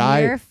opposite.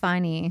 You're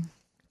funny.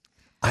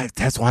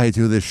 That's why I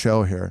do this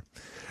show here.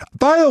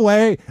 By the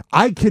way,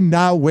 I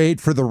cannot wait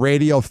for the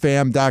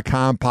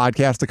RadioFam.com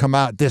podcast to come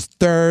out this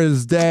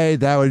Thursday.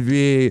 That would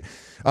be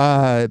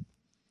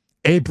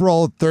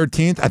April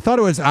 13th. I thought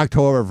it was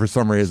October for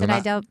some reason. Should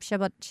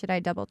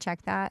I double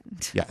check that?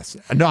 Yes.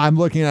 No, I'm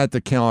looking at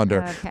the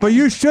calendar. Okay. But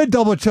you should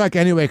double check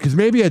anyway, because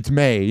maybe it's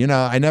May.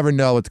 I never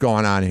know what's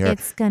going on here.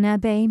 It's gonna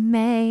be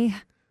May.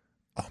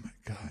 Oh my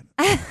God.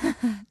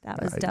 That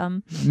was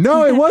dumb.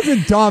 No, it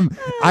wasn't dumb.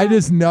 I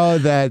just know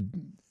that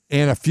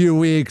in a few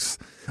weeks,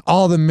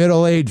 all the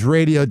middle-aged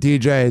radio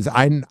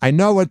DJs, I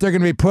know what they're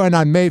going to be putting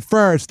on May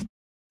 1st.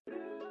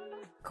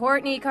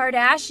 Kourtney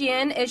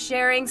Kardashian is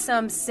sharing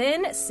some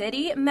Sin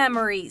City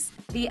memories.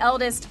 The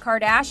eldest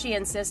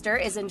Kardashian sister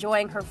is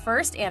enjoying her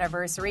first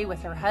anniversary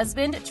with her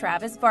husband,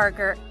 Travis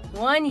Barker.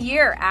 1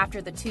 year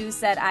after the two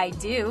said I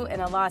do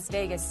in a Las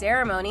Vegas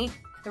ceremony,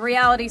 the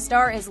reality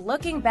star is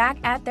looking back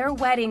at their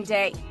wedding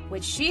day,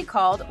 which she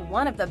called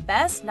one of the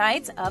best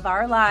nights of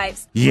our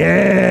lives.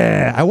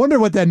 Yeah. I wonder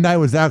what that night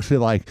was actually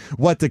like.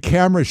 What the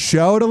camera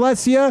showed,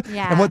 Alessia,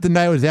 and what the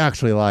night was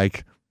actually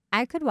like.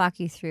 I could walk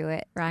you through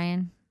it,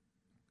 Ryan.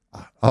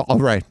 All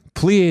right.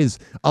 Please,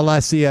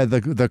 Alessia,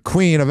 the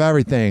queen of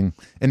everything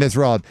in this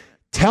world.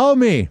 Tell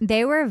me.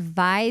 They were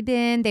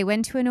vibing. They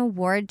went to an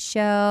award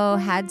show,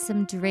 had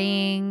some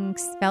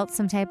drinks, felt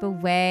some type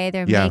of way.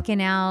 They're making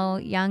out,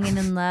 young and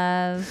in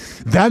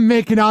love. Them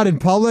making out in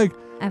public?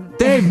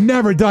 They've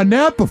never done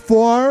that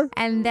before.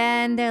 And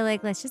then they're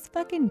like, let's just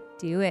fucking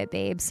do it,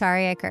 babe.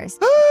 Sorry, I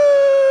cursed.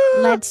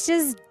 Let's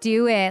just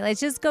do it. Let's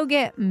just go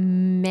get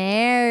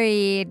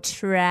married,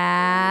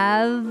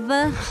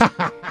 Trav.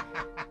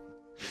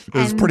 It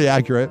was pretty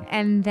accurate.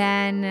 And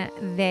then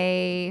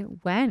they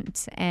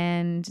went,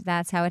 and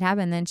that's how it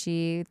happened. Then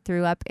she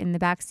threw up in the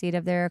backseat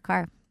of their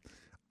car.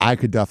 I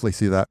could definitely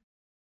see that.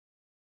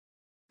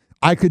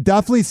 I could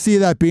definitely see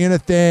that being a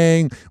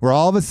thing where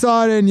all of a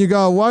sudden you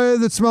go, why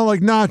does it smell like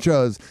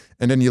nachos?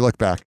 And then you look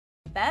back.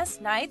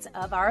 Best nights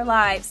of our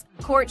lives.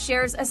 Court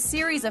shares a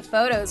series of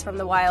photos from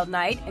the wild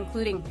night,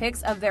 including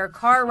pics of their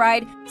car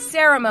ride,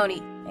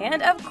 ceremony,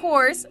 and of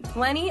course,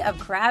 plenty of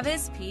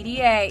Kravis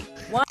PDA.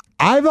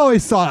 I've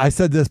always thought, I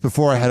said this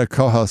before I had a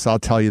co-host, I'll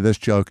tell you this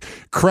joke.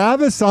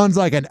 Kravis sounds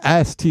like an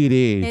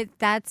STD.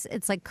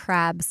 It's like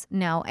crabs.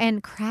 No.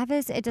 And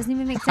Kravis, it doesn't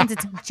even make sense.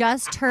 It's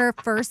just her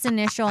first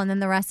initial and then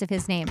the rest of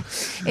his name.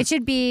 It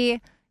should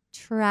be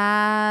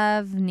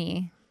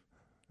Travney.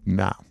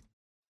 No.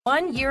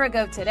 1 year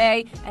ago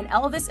today, an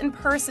Elvis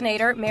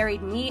impersonator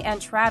married me and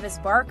Travis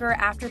Barker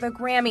after the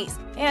Grammys.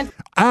 And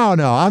I don't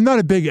know. I'm not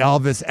a big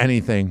Elvis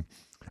anything.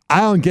 I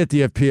don't get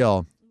the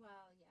appeal.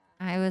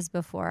 I was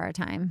before our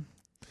time.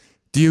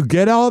 Do you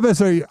get Elvis?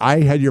 Or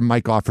I had your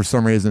mic off for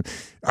some reason.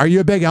 Are you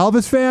a big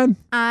Elvis fan?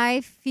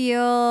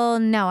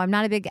 No, I'm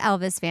not a big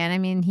Elvis fan. I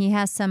mean, he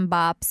has some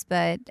bops,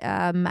 but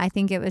I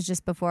think it was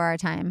just before our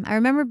time. I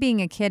remember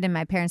being a kid and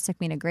my parents took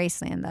me to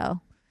Graceland,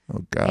 though.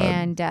 Oh, God.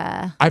 And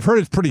I've heard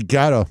it's pretty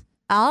ghetto.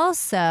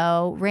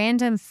 Also,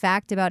 random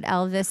fact about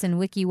Elvis in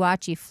Weeki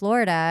Wachee,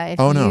 Florida. If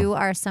you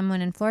are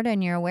someone in Florida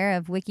and you're aware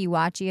of Weeki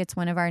Wachee, it's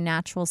one of our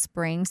natural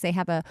springs. They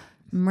have a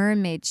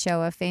mermaid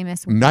show, a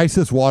famous...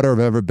 Nicest water I've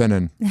ever been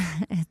in.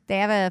 They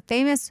have a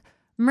famous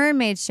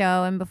mermaid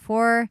show, and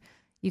before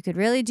you could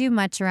really do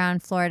much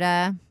around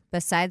Florida,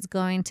 besides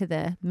going to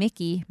the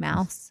Mickey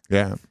Mouse.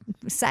 Yeah.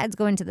 Besides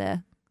going to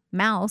the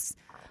mouse.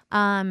 So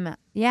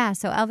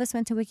Elvis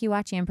went to Weeki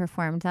Wachee and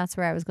performed. That's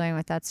where I was going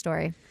with that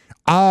story.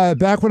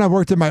 Back when I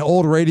worked at my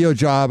old radio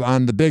job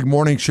on the big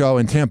morning show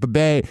in Tampa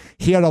Bay,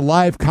 he had a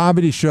live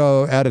comedy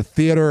show at a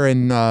theater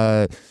in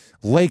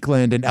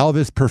Lakeland, and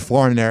Elvis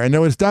performed there. And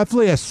there was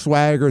definitely a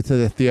swagger to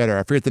the theater.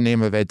 I forget the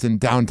name of it. It's in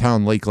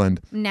downtown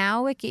Lakeland.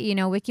 Now,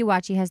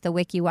 Wikiwachi has the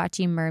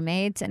Wikiwachi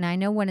Mermaids, and I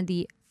know one of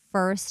the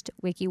first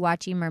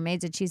Wikiwachi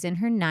mermaids, and she's in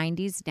her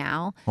 90s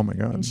now. Oh, my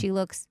God. And she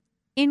looks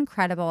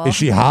incredible. Is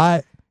she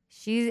hot?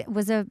 She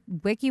was a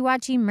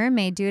Wikiwachi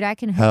mermaid, dude. I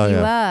can hook Hell you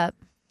yeah. up.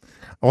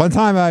 One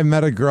time I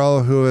met a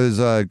girl who was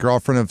a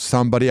girlfriend of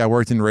somebody I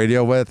worked in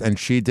radio with, and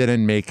she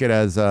didn't make it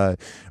as a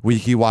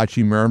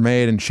Wikiwachi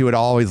mermaid, and she would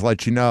always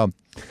let you know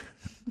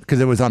because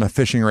it was on a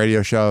fishing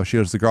radio show. She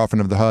was the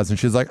girlfriend of the host, and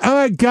she was like, oh,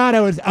 my God,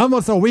 I was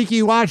almost a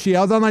Wikiwachi.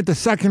 I was on like the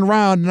second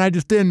round, and I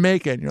just didn't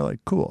make it. And you're like,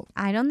 cool.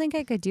 I don't think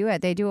I could do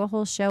it. They do a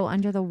whole show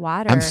under the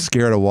water. I'm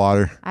scared of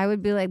water. I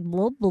would be like,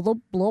 bloop,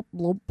 bloop, bloop,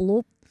 bloop,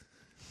 bloop.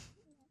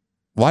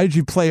 Why did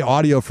you play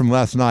audio from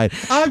last night?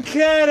 I'm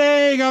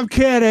kidding. I'm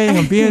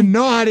being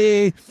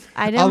naughty.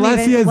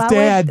 Alessia's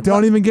dad.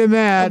 Don't even get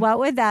mad. What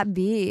would that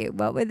be?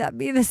 What would that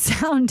be the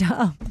sound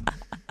of?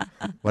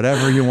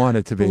 Whatever you want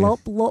it to be.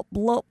 Blop, blop,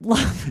 blop,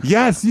 blop.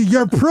 Yes,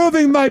 you're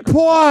proving my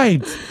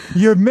point.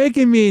 You're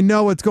making me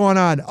know what's going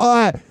on.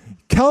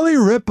 Kelly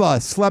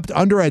Ripa slept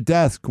under a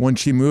desk when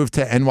she moved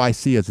to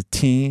NYC as a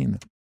teen.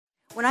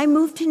 When I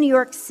moved to New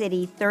York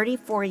City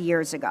 34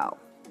 years ago,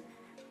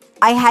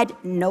 I had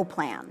no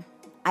plan.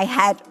 I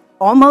had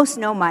almost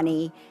no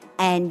money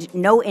and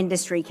no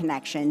industry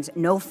connections,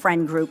 no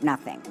friend group,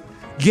 nothing.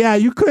 Yeah,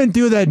 you couldn't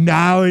do that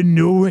now in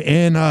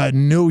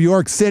New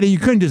York City. You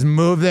couldn't just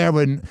move there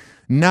with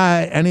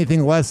not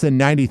anything less than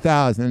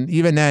 90,000.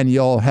 Even then,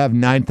 you'll have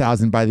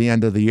 9,000 by the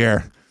end of the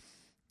year.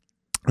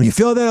 You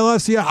feel that,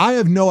 Alessia? I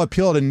have no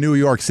appeal to New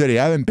York City.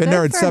 I haven't been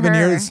there in 7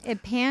 years.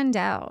 It panned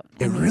out.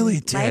 It really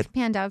did. Life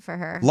panned out for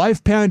her.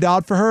 Life panned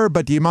out for her,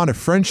 but the amount of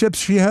friendships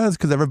she has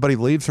because everybody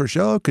leaves her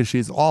show because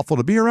she's awful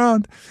to be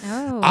around.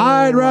 Oh.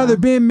 I'd rather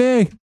be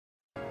me.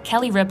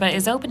 Kelly Ripa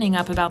is opening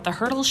up about the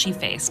hurdles she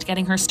faced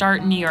getting her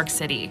start in New York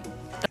City.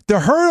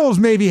 The hurdles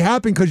maybe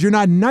happen because you're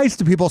not nice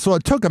to people, so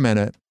it took a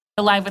minute.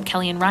 The Live with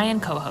Kelly and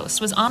Ryan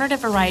co-host was honored at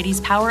Variety's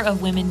Power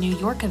of Women New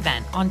York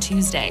event on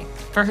Tuesday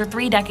for her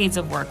 3 decades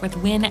of work with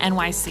WIN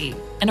NYC,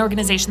 an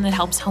organization that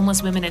helps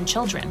homeless women and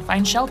children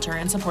find shelter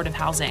and supportive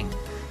housing.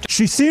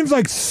 She seems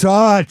like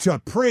such a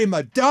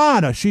prima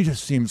donna. She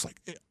just seems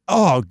like,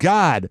 oh,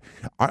 God.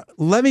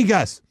 Let me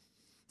guess.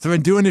 So I've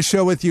been doing this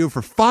show with you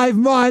for 5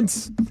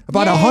 months,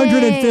 about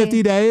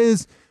 150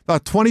 days,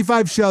 about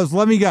 25 shows.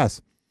 Let me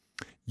guess.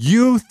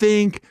 You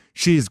think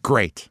she's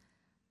great.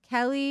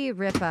 Kelly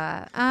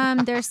Ripa.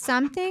 There's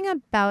something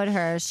about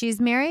her.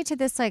 She's married to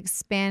this like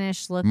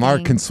Spanish looking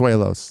Mark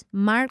Consuelos.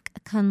 Mark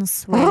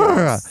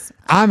Consuelos.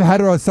 I'm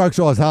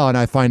heterosexual as hell, and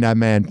I find that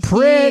man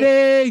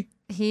pretty.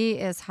 He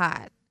is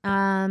hot. But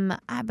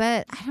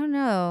I don't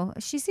know.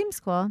 She seems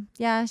cool.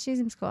 Yeah, she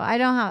seems cool.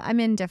 I'm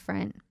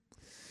indifferent.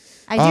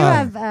 I do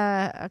have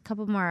a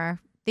couple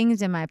more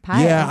things in my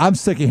pile. Yeah, I'm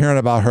sick of hearing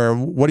about her.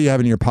 What do you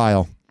have in your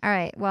pile? All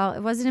right. Well,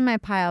 it wasn't in my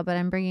pile, but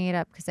I'm bringing it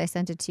up because I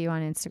sent it to you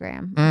on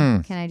Instagram.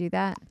 Can I do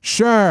that?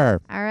 Sure.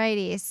 All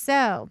righty.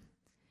 So,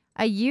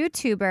 a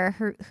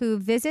YouTuber who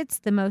visits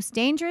the most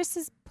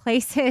dangerous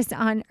places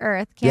on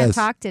Earth can't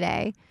talk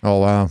today. Oh,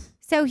 wow.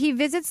 So, he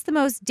visits the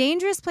most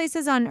dangerous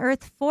places on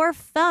Earth for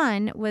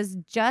fun, was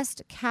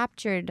just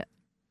captured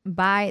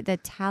by the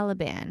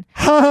Taliban.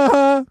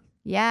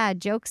 Yeah,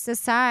 jokes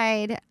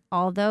aside,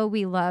 although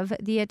we love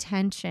the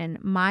attention,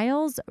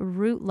 Miles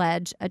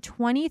Routledge, a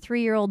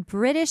 23-year-old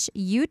British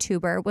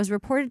YouTuber, was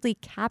reportedly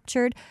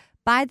captured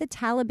by the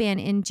Taliban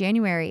in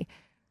January.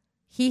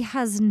 He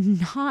has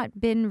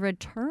not been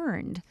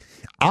returned.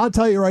 I'll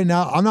tell you right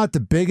now, I'm not the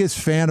biggest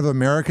fan of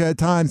America at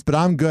times, but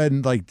I'm good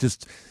and like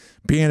just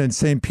being in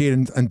St.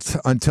 Pete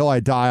until I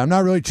die. I'm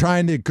not really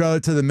trying to go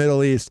to the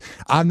Middle East.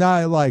 I'm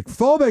not like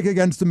phobic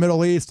against the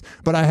Middle East,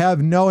 but I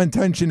have no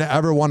intention to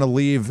ever want to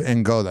leave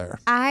and go there.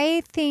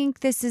 I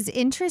think this is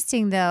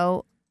interesting,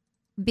 though,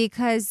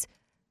 because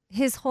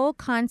his whole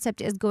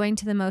concept is going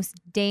to the most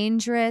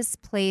dangerous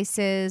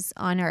places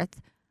on Earth.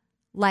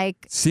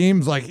 Like,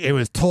 seems like it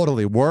was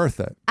totally worth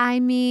it. I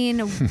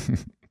mean,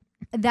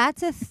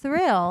 that's a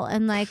thrill.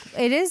 And like,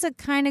 it is a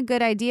kind of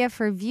good idea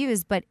for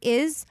views, but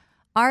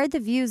are the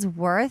views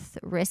worth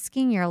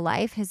risking your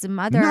life? His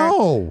mother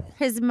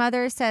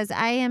says,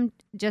 I am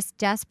just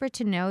desperate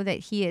to know that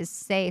he is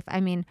safe.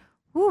 I mean,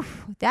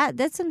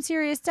 that's some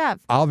serious stuff.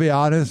 I'll be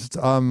honest,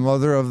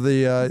 mother of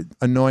the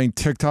annoying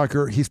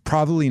TikToker, he's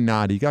probably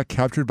not. He got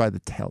captured by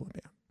the Taliban.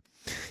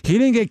 He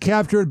didn't get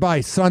captured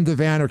by Sons of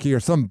Anarchy or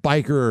some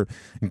biker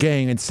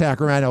gang in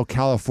Sacramento,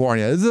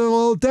 California. This is a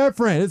little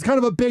different. It's kind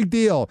of a big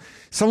deal.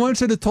 Someone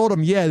should have told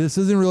him, yeah, this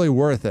isn't really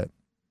worth it.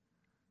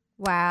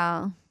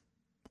 Wow.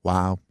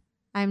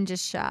 I'm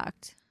just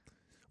shocked.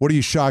 What are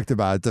you shocked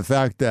about? The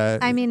fact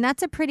that... I mean,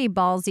 that's a pretty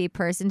ballsy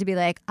person to be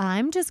like,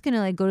 I'm just going to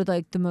like go to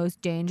like the most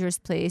dangerous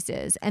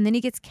places. And then he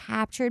gets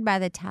captured by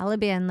the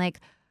Taliban. Like,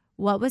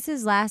 what was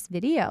his last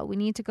video? We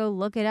need to go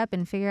look it up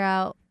and figure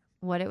out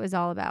what it was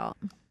all about.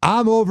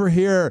 I'm over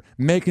here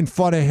making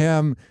fun of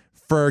him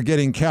for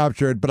getting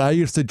captured, but I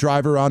used to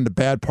drive around the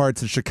bad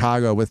parts of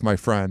Chicago with my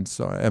friends.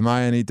 So am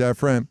I any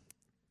different?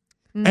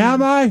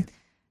 Am I?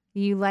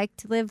 You like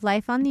to live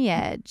life on the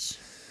edge.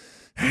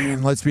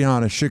 And let's be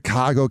honest,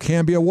 Chicago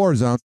can be a war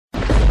zone.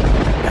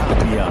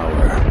 Happy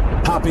Hour.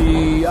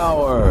 Happy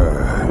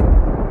Hour.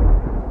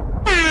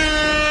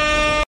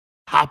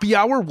 Happy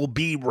Hour will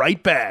be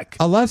right back.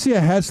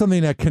 Alessia has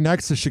something that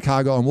connects to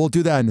Chicago, and we'll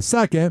do that in a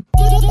second.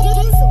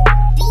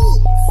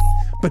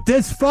 But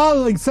this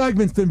following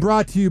segment's been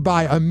brought to you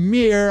by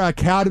Amir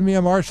Academy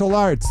of Martial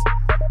Arts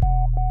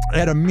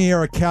at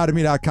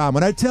amiracademy.com.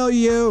 When I tell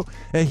you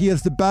that he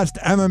is the best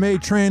MMA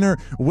trainer,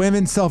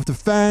 women's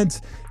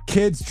self-defense,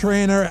 kids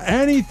trainer,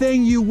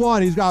 anything you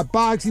want, he's got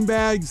boxing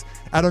bags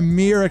at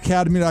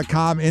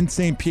amiracademy.com in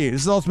St. Pete.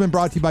 This has also been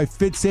brought to you by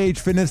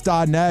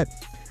FitSageFitness.net.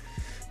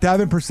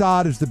 Devin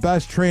Prasad is the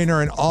best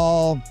trainer in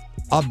all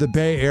of the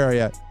Bay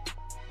Area.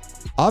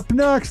 Up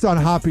next on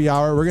Happy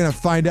Hour, we're going to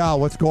find out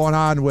what's going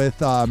on with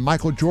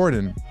Michael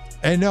Jordan.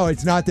 And no,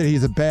 it's not that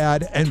he's a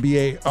bad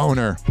NBA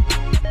owner.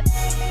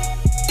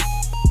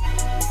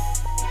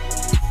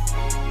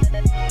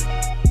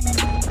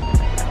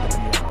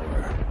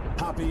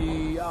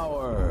 Happy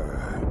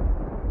Hour.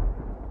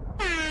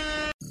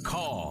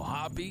 Call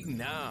Hoppe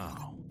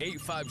now.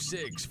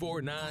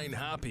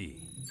 856-49-HOPPE.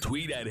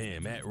 Tweet at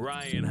him at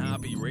Ryan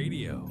Hoppe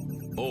Radio.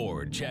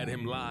 Or chat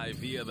him live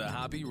via the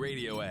Hoppe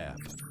Radio app.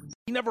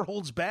 He never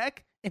holds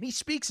back, and he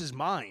speaks his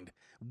mind.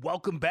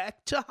 Welcome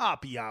back to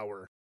Happy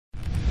Hour.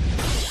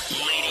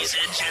 Ladies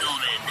and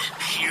gentlemen,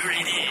 here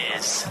it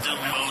is. The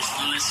most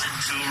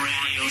listened to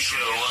radio show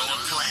on the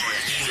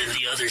planet. Even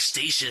the other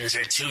stations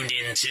are tuned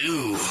in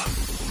too.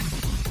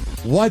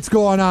 What's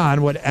going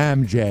on with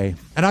MJ?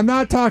 And I'm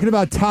not talking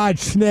about Todd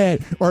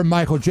Schnitt or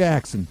Michael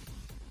Jackson.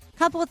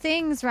 Couple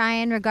things,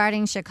 Ryan,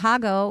 regarding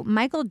Chicago.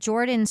 Michael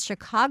Jordan's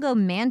Chicago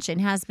mansion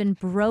has been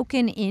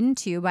broken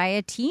into by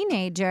a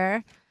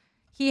teenager.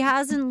 He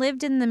hasn't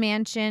lived in the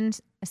mansion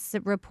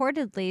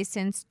reportedly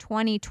since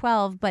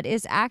 2012, but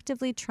is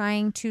actively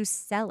trying to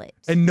sell it.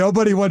 And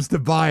nobody wants to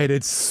buy it.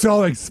 It's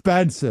so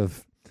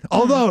expensive.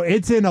 Although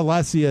it's in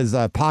Alessia's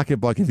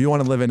pocketbook. If you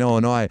want to live in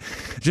Illinois,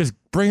 just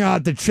bring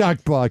out the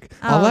checkbook.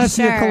 Alessia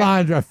sure.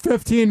 Calandra,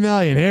 $15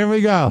 million. Here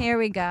we go. Here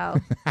we go.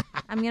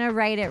 I'm going to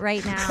write it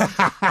right now.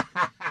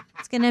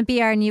 It's going to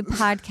be our new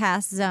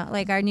podcast zone,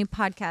 like our new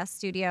podcast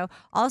studio.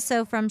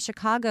 Also from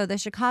Chicago, the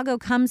Chicago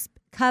Cubs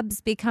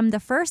become the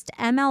first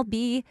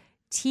MLB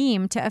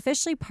team to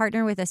officially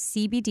partner with a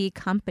CBD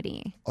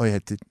company. Oh, yeah.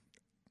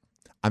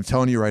 I'm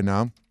telling you right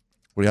now,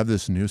 we have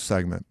this new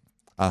segment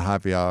at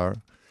Happy Hour.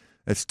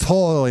 It's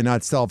totally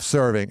not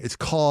self-serving. It's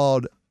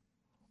called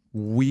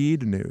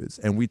Weed News,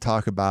 and we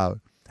talk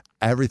about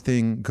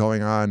everything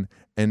going on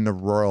in the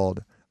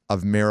world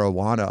of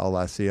marijuana,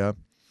 Alessia.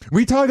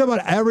 We talk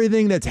about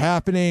everything that's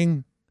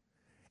happening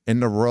in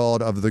the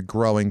world of the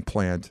growing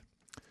plant.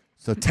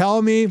 So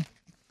tell me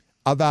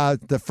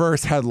about the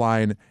first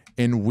headline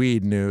in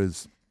Weed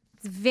News.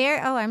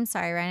 I'm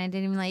sorry, Ryan. I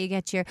didn't even let you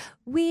get your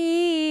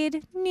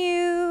weed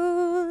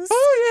news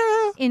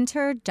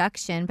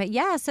introduction. But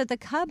yeah, so the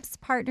Cubs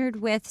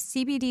partnered with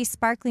CBD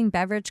sparkling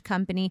beverage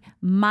company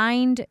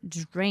Mind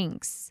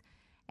Drinks.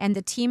 And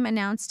the team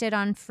announced it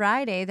on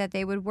Friday that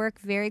they would work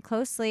very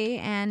closely.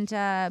 And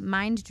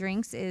Mind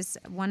Drinks is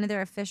one of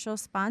their official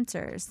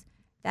sponsors.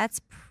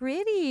 That's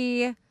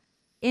pretty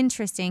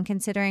interesting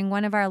considering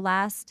one of our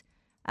last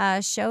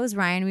shows,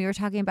 Ryan, we were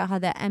talking about how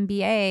the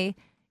NBA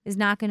is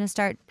going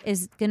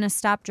to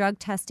stop drug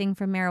testing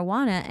for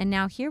marijuana. And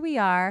now here we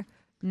are,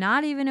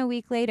 not even a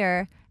week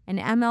later, an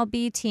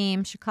MLB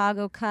team,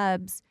 Chicago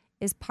Cubs,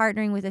 is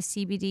partnering with a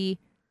CBD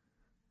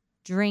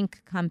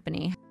drink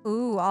company.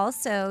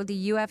 Also,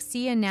 the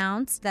UFC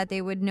announced that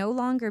they would no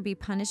longer be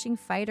punishing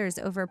fighters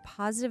over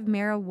positive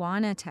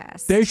marijuana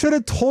tests. They should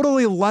have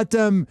totally let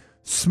them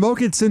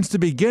smoke it since the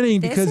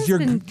beginning because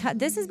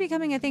this is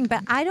becoming a thing,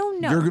 but I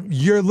don't know.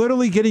 You're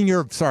literally getting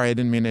your. Sorry, I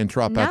didn't mean to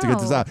interrupt. I have to get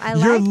this out.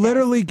 You're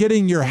literally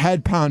getting your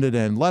head pounded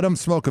in. Let them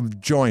smoke a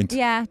joint.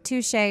 Yeah,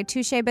 touche.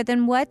 But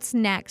then what's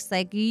next?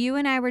 Like you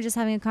and I were just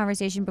having a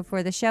conversation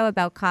before the show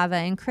about kava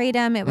and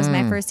kratom. It was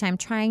my first time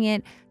trying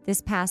it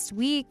this past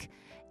week.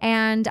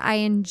 And I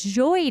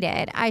enjoyed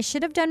it. I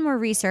should have done more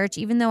research,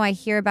 even though I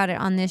hear about it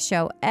on this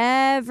show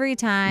every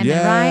time.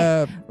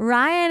 Yeah. And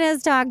Ryan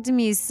has talked to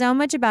me so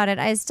much about it.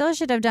 I still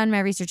should have done my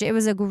research. It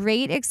was a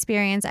great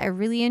experience. I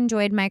really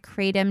enjoyed my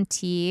kratom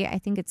tea. I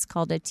think it's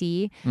called a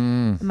tea.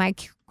 My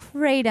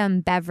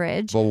kratom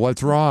beverage. Well,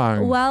 what's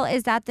wrong? Well,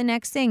 is that the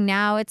next thing?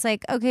 Now it's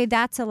like, okay,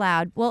 that's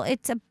allowed. Well,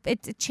 it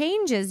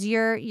changes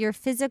your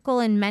physical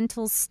and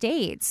mental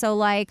state. So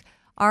like,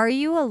 are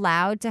you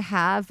allowed to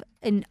have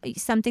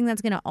something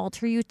that's going to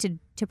alter you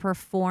to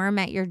perform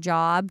at your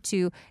job,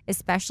 to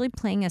especially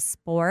playing a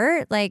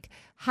sport? Like,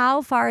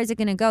 how far is it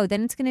going to go?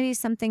 Then it's going to be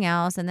something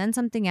else, and then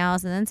something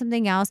else, and then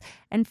something else.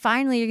 And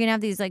finally, you're going to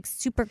have these like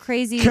super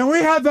crazy. Can we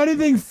have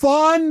anything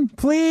fun,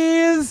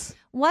 please?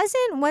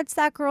 what's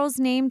that girl's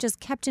name just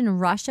kept in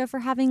Russia for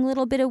having a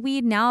little bit of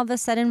weed? Now all of a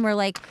sudden we're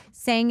like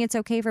saying it's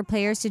okay for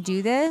players to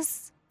do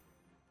this.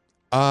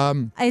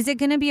 Is it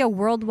going to be a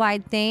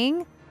worldwide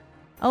thing?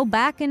 Oh,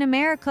 back in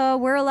America,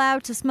 we're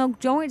allowed to smoke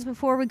joints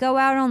before we go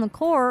out on the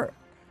court.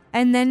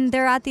 And then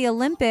they're at the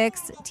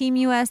Olympics, Team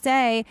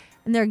USA,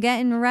 and they're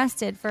getting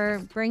arrested for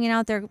bringing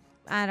out their,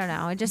 I don't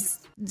know.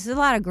 There's a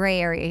lot of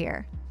gray area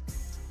here.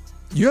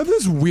 You have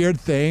this weird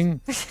thing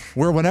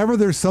where whenever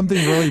there's something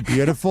really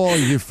beautiful,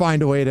 you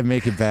find a way to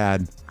make it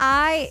bad.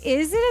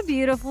 Is it a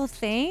beautiful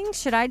thing?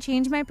 Should I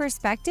change my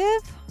perspective?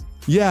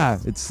 Yeah,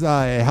 it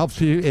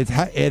helps you. It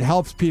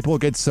helps people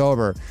get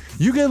sober.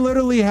 You can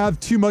literally have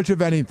too much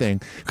of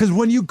anything because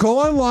when you go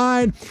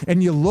online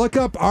and you look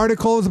up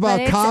articles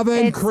about kava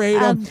and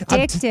kratom,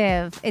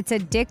 addictive. It's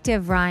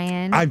addictive,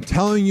 Ryan. I'm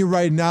telling you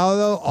right now,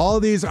 though, all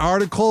these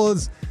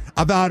articles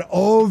about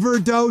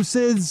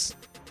overdoses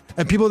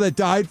and people that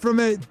died from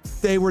it,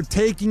 they were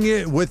taking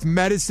it with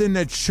medicine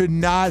that should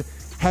not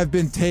have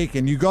been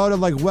taken. You go to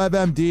like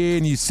WebMD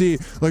and you see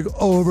like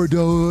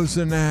overdose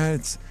and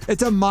that.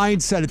 It's a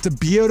mindset. It's a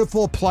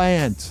beautiful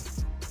plant.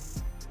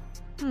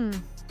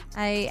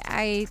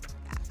 I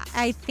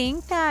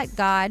think that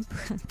God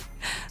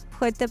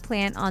put the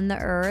plant on the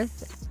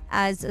earth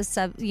as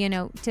a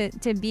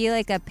to be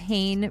like a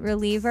pain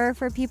reliever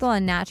for people, a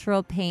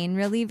natural pain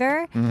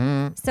reliever.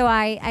 Mm-hmm. So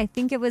I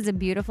think it was a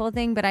beautiful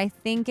thing, but I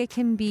think it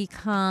can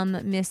become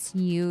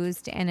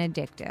misused and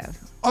addictive.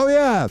 Oh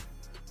yeah.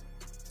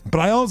 But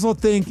I also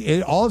think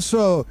it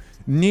also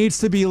needs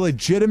to be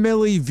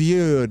legitimately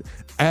viewed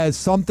as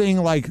something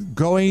like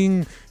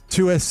going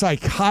to a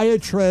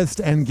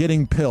psychiatrist and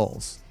getting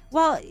pills.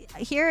 Well,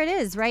 here it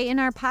is, right in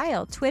our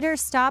pile. Twitter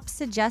stopped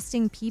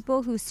suggesting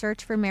people who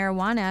search for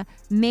marijuana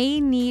may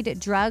need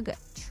drug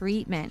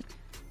treatment.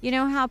 You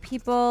know how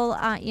people,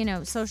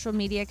 social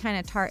media kind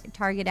of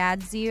target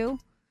ads you?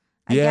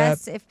 I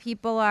guess if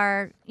people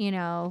are,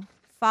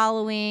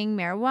 following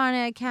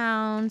marijuana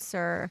accounts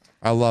or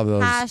I love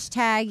those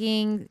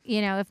hashtagging,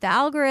 if the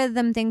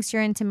algorithm thinks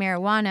you're into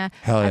marijuana,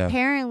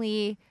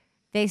 apparently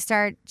they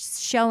start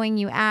showing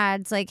you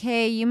ads like,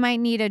 hey, you might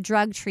need a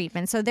drug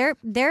treatment. So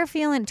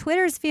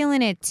Twitter's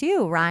feeling it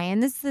too,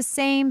 Ryan. This is the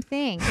same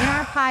thing in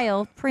our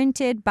pile,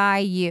 printed by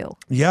you.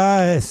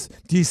 Yes.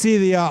 Do you see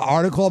the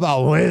article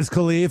about Wiz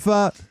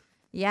Khalifa?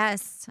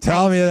 Yes.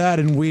 Tell me that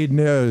in Weed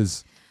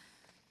News.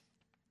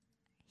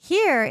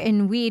 Here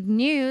in Weed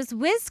News,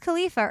 Wiz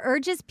Khalifa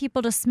urges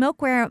people to smoke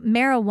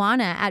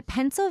marijuana at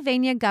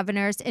Pennsylvania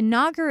governor's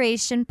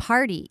inauguration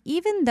party,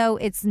 even though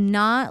it's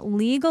not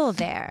legal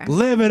there.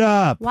 Live it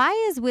up. Why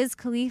is Wiz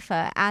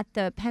Khalifa at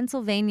the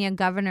Pennsylvania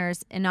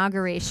governor's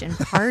inauguration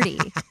party?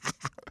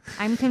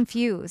 I'm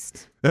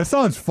confused. That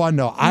sounds fun,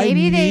 though.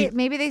 Maybe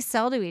they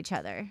sell to each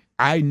other.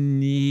 I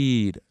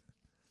need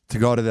to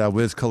go to that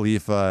Wiz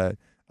Khalifa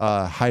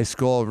high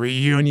school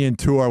reunion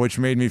tour, which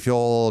made me feel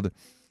old.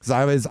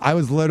 Because I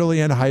was literally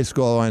in high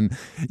school when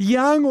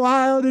Young,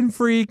 Wild, and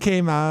Free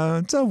came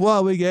out. So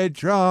what, we get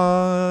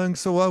drunk.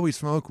 So what, we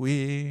smoke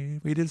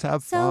weed. We just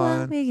have fun. So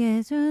what, we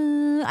get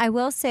drunk. I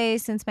will say,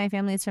 since my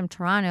family is from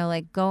Toronto,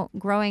 like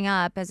growing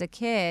up as a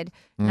kid,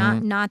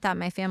 not that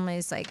my family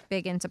is like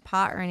big into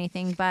pot or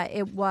anything, but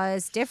it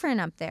was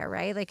different up there,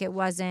 right? Like it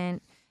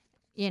wasn't,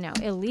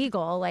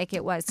 illegal like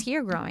it was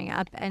here growing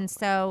up. And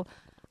so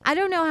I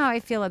don't know how I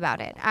feel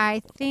about it.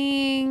 I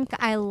think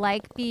I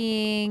like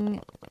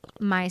being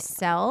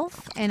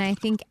myself, and I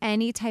think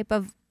any type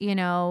of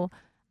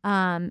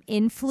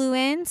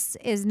influence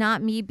is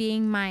not me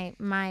being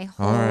my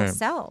whole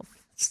self.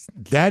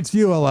 That's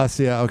you,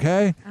 Alessia.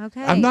 Okay.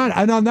 I'm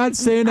not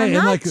saying that. I'm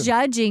not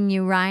judging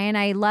you, Ryan.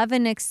 I love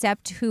and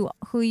accept who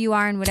you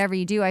are and whatever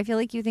you do. I feel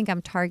like you think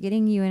I'm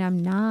targeting you, and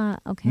I'm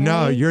not. Okay.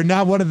 No, you're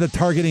not one of the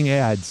targeting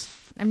ads.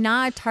 I'm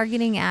not a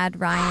targeting ad,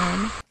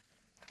 Ryan.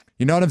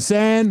 You know what I'm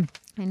saying?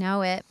 I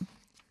know it.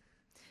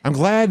 I'm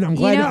glad.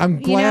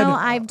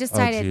 I've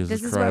decided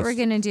this is what we're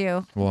going to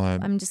do. What?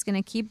 I'm just going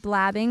to keep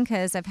blabbing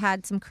because I've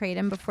had some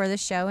kratom before the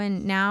show,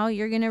 and now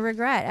you're going to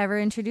regret ever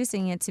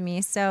introducing it to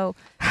me. So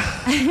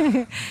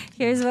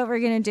here's what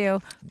we're going to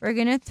do. We're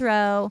going to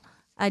throw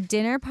a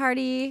dinner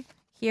party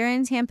here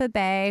in Tampa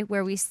Bay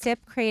where we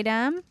sip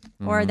kratom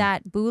or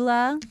that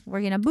bula.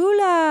 We're going to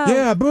bula.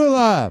 Yeah,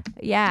 bula.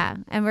 Yeah,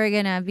 and we're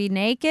going to be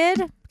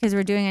naked because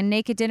we're doing a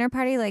naked dinner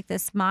party like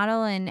this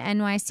model in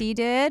NYC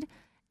did.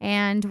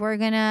 And we're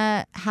going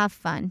to have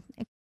fun.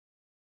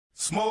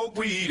 Smoke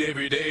weed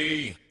every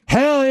day.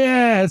 Hell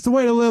yeah. It's the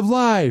way to live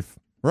life,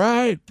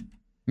 right?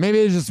 Maybe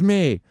it's just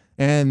me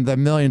and the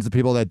millions of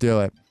people that do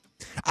it.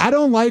 I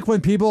don't like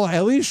when people,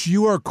 at least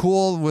you are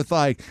cool with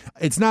like,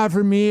 it's not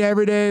for me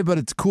every day, but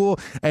it's cool.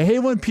 I hate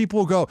when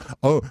people go,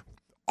 oh,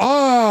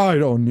 I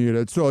don't need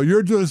it. So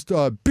you're just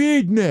a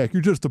beatnik.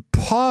 You're just a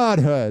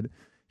pothead.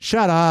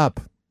 Shut up.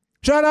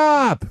 Shut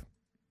up.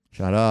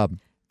 Shut up.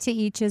 To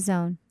each his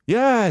own.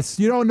 Yes,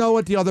 you don't know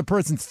what the other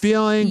person's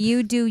feeling.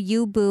 You do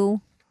you,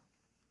 boo.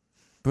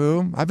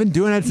 Boo? I've been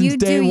doing it since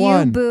day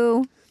one. You,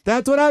 boo.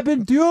 That's what I've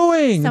been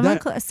doing.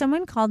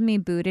 Someone called me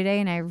boo today,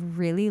 and I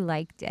really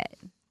liked it.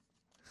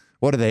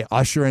 What are they,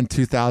 Usher in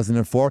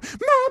 2004?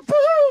 My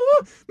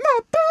boo, my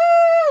boo.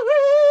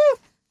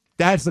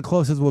 That's the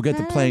closest we'll get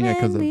to playing it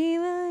because of...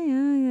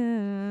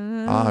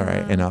 All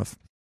right, enough.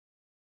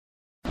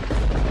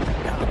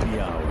 Happy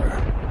Hour.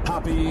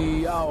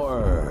 Happy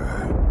Hour.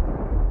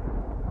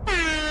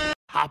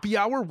 Happy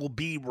Hour will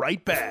be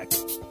right back.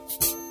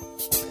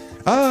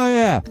 Oh,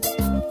 yeah.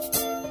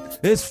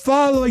 This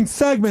following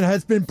segment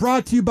has been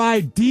brought to you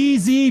by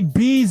DZ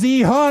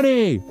BZ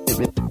Honey.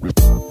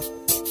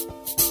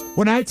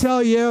 When I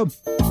tell you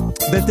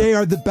that they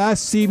are the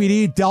best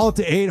CBD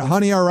Delta 8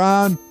 honey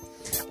around,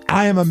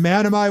 I am a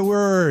man of my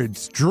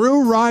words.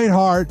 Drew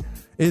Reinhardt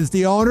is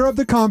the owner of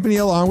the company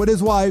along with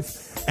his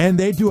wife, and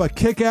they do a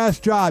kick-ass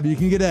job. You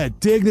can get it at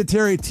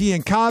Dignitary Tea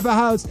and Kava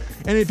House,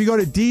 and if you go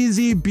to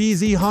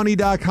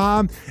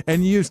dzbzhoney.com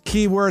and use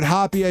keyword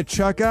Hoppe at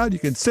checkout, you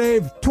can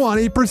save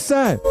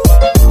 20%.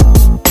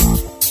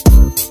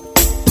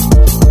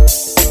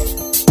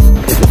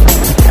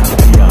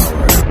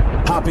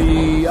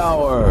 Happy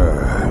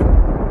Hour.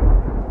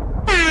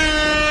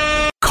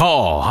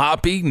 Call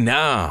Hoppe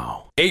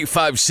now.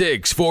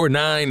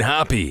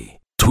 856-49-HOPPE.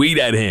 Tweet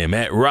at him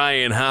at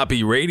Ryan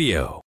Hoppe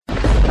Radio.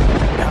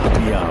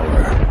 Happy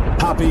Hour.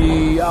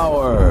 Happy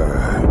Hour.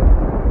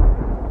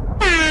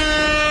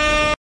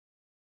 Man,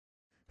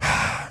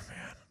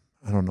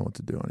 I don't know what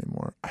to do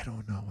anymore. I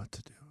don't know what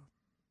to do.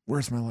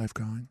 Where's my life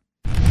going?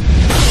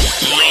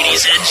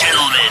 Ladies and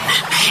gentlemen,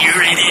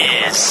 here it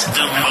is.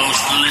 The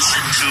most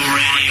listened to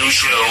radio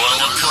show on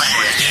the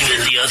planet. Even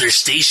the other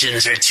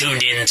stations are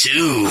tuned in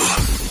too.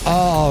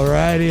 All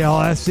righty,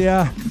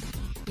 Alessia.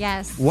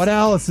 Yes. What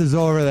else is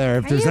over there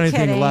if there's anything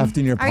kidding? left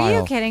in your pile? Are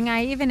you kidding?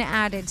 I even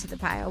added to the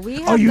pile.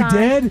 We have Oh, you gone-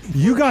 did?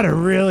 You got a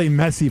really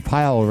messy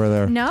pile over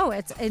there. No,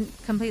 it's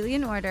completely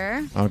in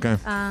order. Okay.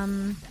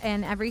 And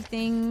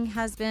everything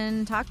has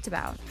been talked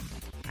about.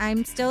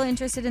 I'm still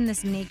interested in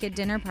this naked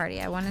dinner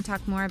party. I want to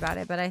talk more about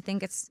it, but I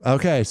think it's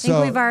Okay, I think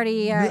so we've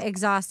already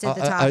exhausted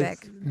the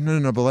topic.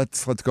 No, but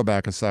let's go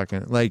back a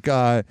second. Like,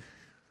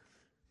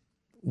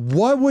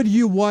 what would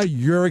you want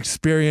your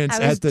experience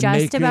I was at the just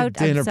naked about-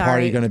 I'm dinner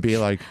party sorry. going to be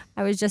like?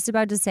 I was just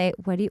about to say,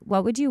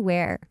 what would you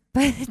wear?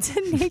 But it's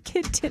a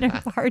naked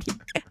dinner party.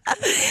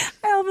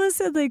 I almost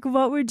said, like,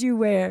 what would you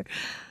wear?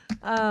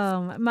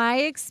 My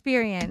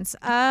experience.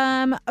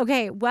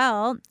 Okay,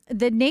 well,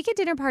 the naked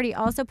dinner party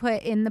also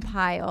put in the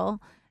pile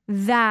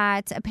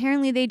that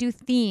apparently they do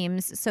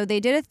themes. So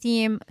they did a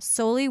theme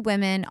solely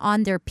women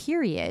on their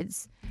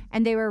periods.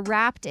 And they were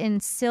wrapped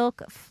in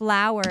silk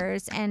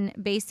flowers and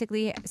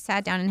basically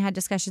sat down and had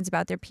discussions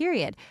about their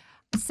period.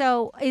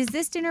 So is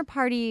this dinner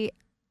party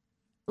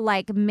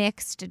like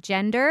mixed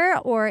gender,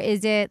 or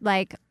is it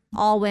like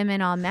all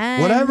women, all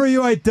men? Whatever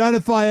you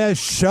identify as,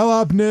 show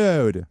up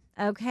nude.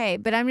 Okay,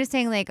 but I'm just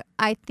saying, like,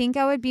 I think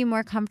I would be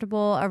more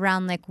comfortable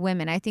around like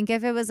women. I think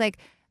if it was like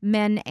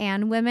men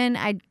and women,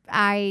 I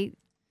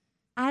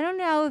don't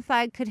know if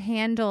I could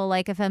handle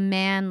like if a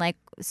man like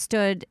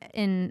stood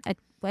in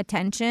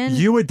attention.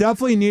 You would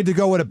definitely need to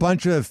go with a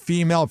bunch of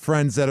female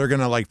friends that are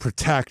going to like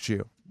protect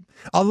you.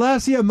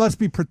 Alessia must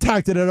be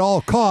protected at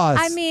all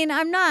costs. I mean,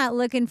 I'm not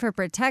looking for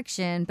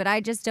protection, but I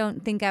just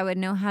don't think I would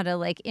know how to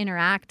like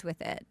interact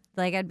with it.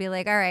 Like, I'd be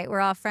like, all right,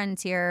 we're all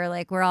friends here.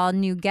 Like, we're all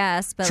new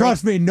guests. But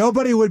trust me,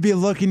 nobody would be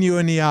looking you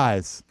in the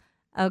eyes.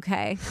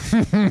 Okay.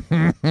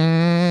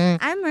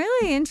 I'm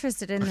really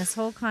interested in this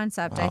whole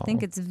concept. I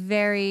think it's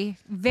very,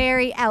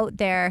 very out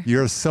there.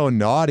 You're so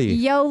naughty.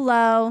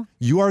 YOLO.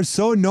 You are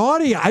so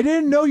naughty. I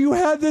didn't know you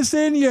had this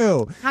in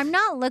you. I'm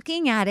not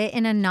looking at it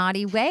in a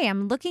naughty way.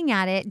 I'm looking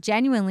at it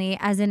genuinely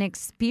as an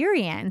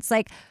experience.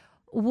 Like,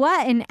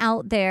 what an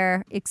out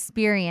there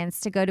experience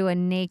to go to a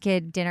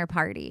naked dinner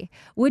party.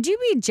 Would you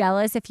be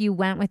jealous if you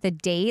went with a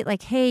date?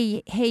 Like,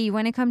 hey, you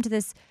want to come to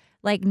this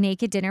like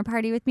naked dinner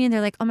party with me? And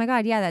they're like, oh my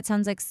God, yeah, that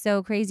sounds like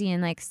so crazy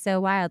and like so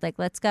wild. Like,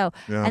 let's go.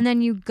 Yeah. And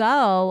then you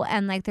go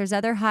and like there's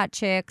other hot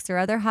chicks or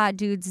other hot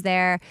dudes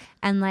there.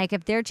 And like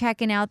if they're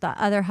checking out the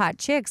other hot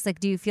chicks, like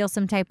do you feel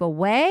some type of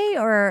way?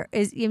 Or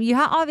is you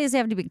obviously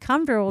have to be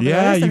comfortable with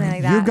Yeah, something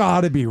like that. you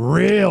got to be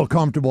real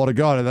comfortable to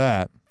go to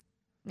that.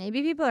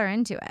 Maybe people are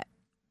into it.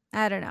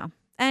 I don't know.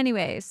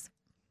 Anyways,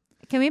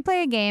 can we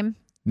play a game?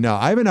 No,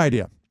 I have an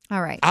idea.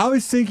 All right. I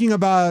was thinking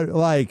about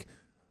like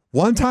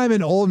one time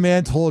an old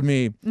man told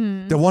me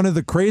that one of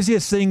the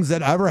craziest things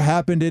that ever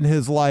happened in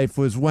his life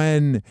was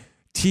when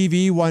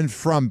TV went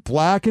from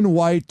black and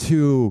white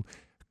to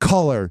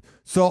color.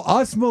 So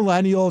us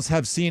millennials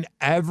have seen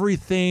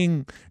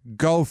everything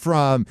go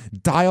from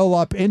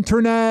dial-up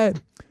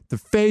internet to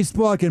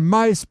Facebook and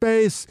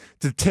MySpace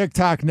to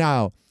TikTok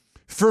now.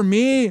 For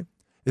me,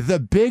 the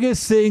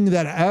biggest thing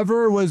that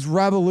ever was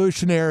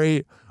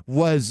revolutionary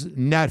was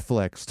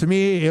Netflix. To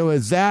me, it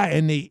was that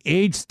and the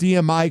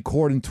HDMI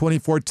cord in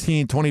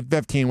 2014,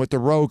 2015 with the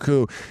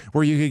Roku,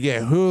 where you could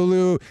get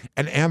Hulu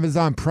and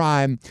Amazon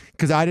Prime,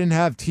 because I didn't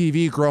have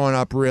TV growing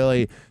up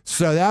really.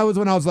 So that was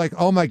when I was like,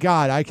 oh my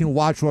God, I can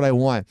watch what I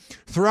want.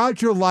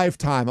 Throughout your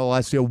lifetime,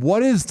 Alessia,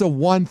 what is the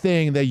one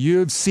thing that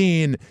you've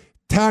seen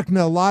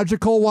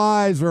technological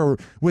wise or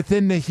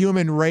within the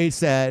human race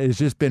that has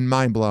just been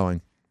mind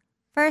blowing?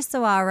 First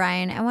of all,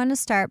 Ryan, I want to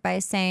start by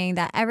saying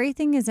that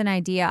everything is an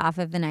idea off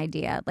of an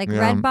idea. Like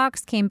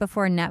Redbox came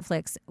before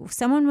Netflix.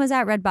 Someone was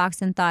at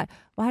Redbox and thought,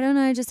 why don't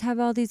I just have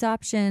all these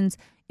options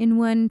in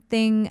one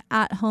thing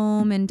at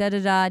home and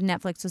da-da-da.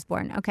 Netflix was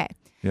born. Okay.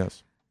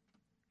 Yes.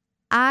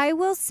 I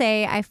will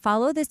say I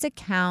follow this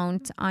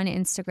account on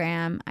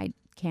Instagram. I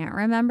can't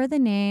remember the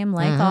name,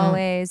 like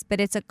always,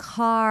 but it's a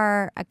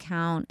car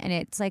account, and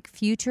it's like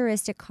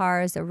futuristic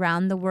cars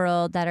around the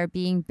world that are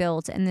being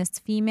built. And this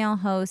female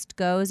host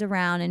goes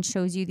around and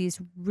shows you these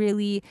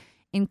really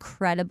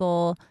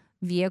incredible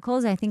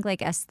vehicles. I think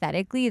like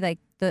aesthetically, like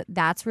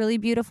that's really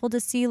beautiful to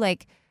see,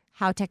 like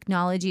how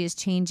technology is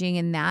changing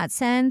in that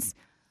sense.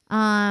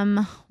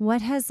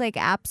 What has like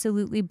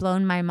absolutely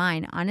blown my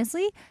mind,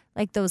 honestly,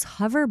 like those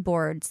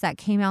hoverboards that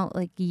came out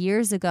like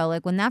years ago.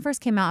 Like when that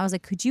first came out, I was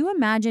like, could you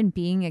imagine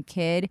being a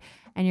kid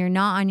and you're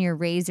not on your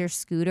Razor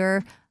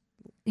scooter?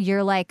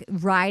 You're like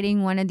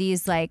riding one of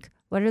these, like,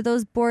 what are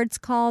those boards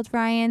called,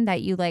 Ryan,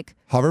 that you like?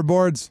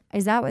 Hoverboards?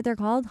 Is that what they're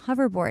called?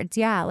 Hoverboards.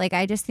 Yeah. Like,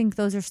 I just think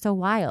those are so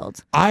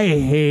wild. I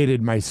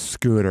hated my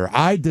scooter.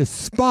 I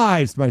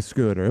despised my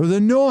scooter. It was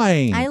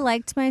annoying. I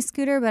liked my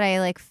scooter, but I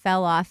like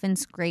fell off and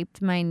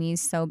scraped my knees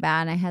so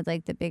bad. I had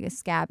like the biggest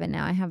scab, and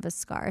now I have a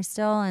scar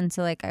still. And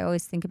so like I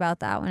always think about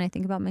that when I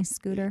think about my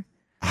scooter.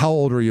 How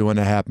old were you when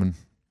it happened?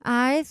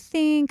 I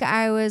think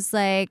I was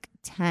like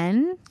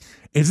 10.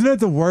 Isn't it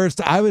the worst?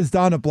 I was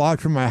down a block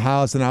from my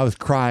house and I was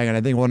crying, and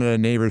I think one of the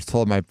neighbors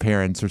told my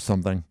parents or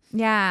something.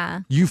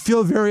 Yeah. You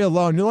feel very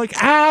alone. You're like,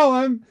 ow,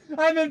 I'm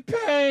in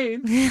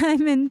pain.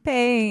 I'm in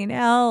pain.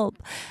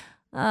 Help.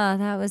 Oh,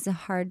 that was a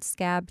hard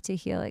scab to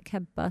heal. It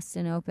kept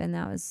busting open.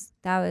 That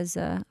was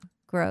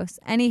gross.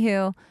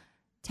 Anywho,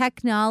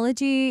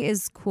 technology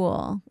is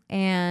cool.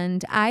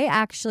 And I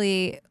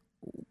actually,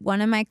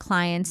 one of my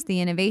clients, the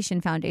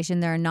Innovation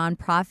Foundation, they're a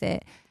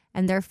nonprofit,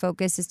 and their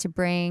focus is to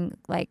bring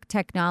like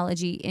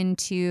technology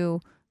into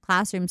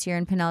classrooms here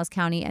in Pinellas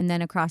County and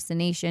then across the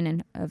nation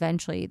and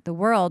eventually the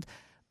world.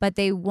 But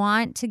they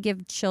want to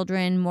give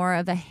children more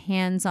of a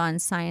hands-on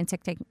science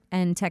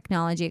and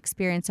technology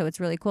experience. So it's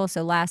really cool.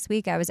 So last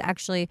week I was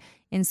actually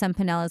in some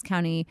Pinellas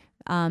County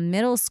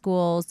middle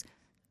schools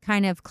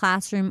kind of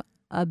classroom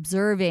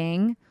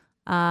observing,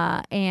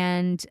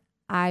 and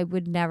I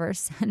would never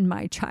send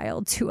my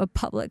child to a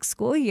public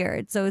school here.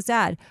 It's so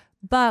sad.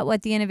 But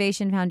what the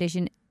Innovation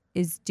Foundation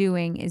is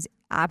doing is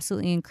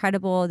absolutely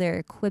incredible. They're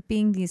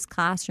equipping these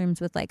classrooms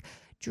with like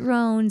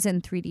drones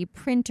and 3D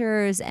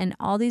printers and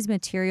all these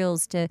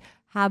materials to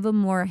have a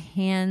more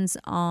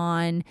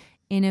hands-on,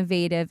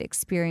 innovative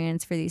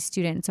experience for these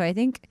students. So I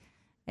think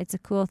it's a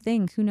cool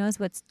thing. Who knows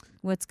what's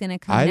going to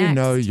come next? I didn't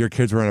know your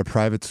kids were in a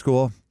private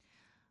school.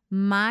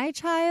 My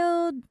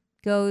child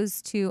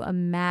goes to a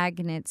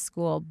magnet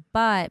school,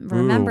 but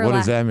remember, what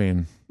does that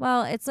mean?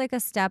 Well, it's like a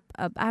step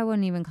up. I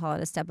wouldn't even call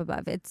it a step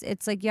above.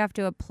 It's like you have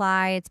to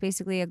apply. It's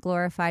basically a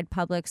glorified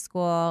public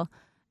school,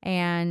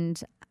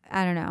 and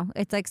I don't know.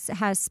 It's like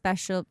has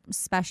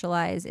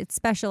specialized. It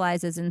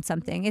specializes in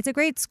something. It's a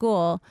great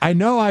school. I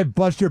know I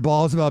bust your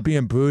balls about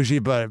being bougie,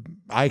 but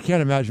I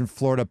can't imagine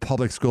Florida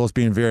public schools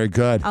being very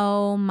good.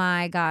 Oh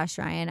my gosh,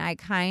 Ryan. I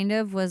kind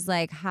of was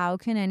like, how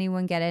can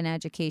anyone get an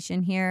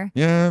education here?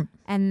 Yeah.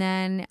 And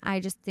then I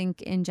just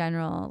think in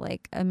general,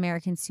 like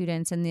American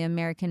students and the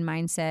American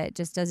mindset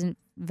just doesn't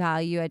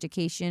value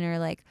education or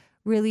like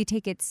really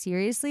take it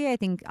seriously. I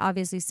think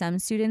obviously some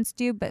students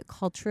do, but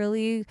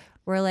culturally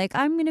we're like,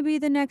 I'm going to be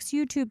the next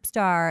YouTube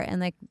star. And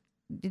like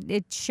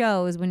it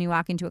shows when you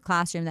walk into a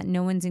classroom that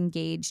no one's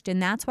engaged.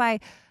 And that's why,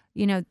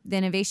 you know, the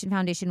Innovation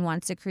Foundation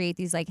wants to create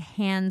these like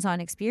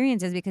hands-on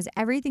experiences, because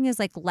everything is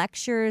like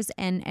lectures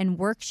and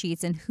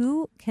worksheets, and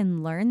who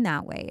can learn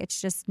that way?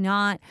 It's just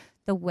not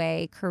the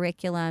way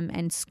curriculum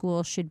and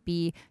school should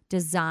be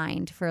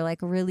designed for like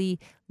really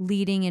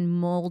leading and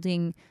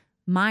molding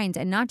minds,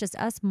 and not just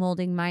us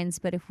molding minds,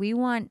 but if we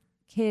want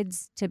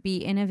kids to be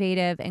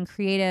innovative and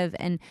creative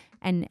and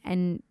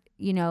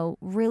you know,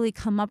 really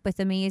come up with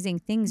amazing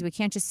things, we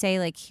can't just say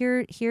like,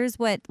 here's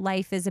what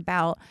life is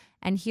about,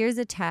 and here's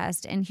a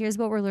test, and here's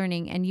what we're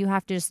learning, and you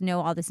have to just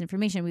know all this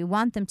information. We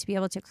want them to be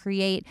able to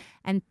create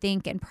and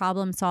think and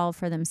problem solve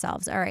for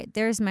themselves. All right,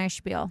 there's my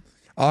spiel.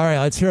 All right,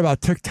 let's hear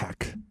about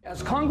TikTok.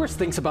 As Congress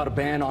thinks about a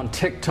ban on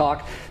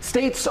TikTok,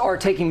 states are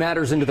taking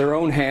matters into their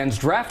own hands,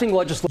 drafting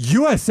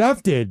legislation.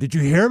 USF did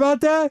you hear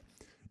about that?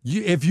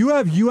 If you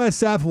have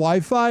USF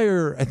Wi-Fi,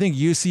 or I think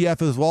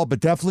UCF as well, but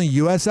definitely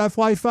USF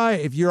Wi-Fi,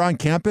 if you're on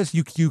campus,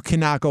 you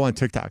cannot go on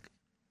TikTok.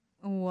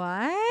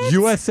 What?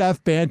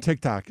 USF banned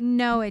TikTok.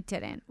 No, it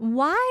didn't.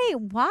 Why?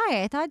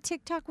 I thought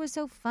TikTok was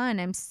so fun.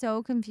 I'm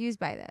so confused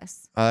by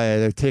this.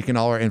 They're taking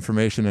all our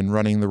information and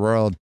running the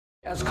world.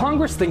 As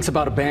Congress thinks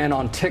about a ban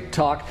on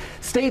TikTok,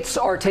 states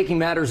are taking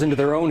matters into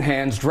their own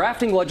hands,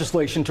 drafting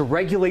legislation to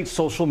regulate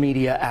social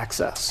media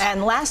access.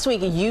 And last week,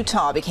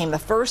 Utah became the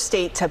first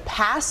state to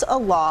pass a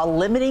law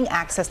limiting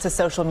access to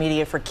social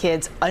media for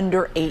kids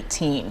under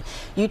 18.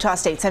 Utah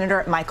State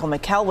Senator Michael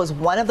McKell was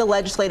one of the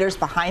legislators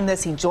behind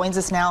this. He joins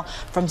us now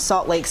from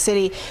Salt Lake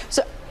City.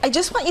 So I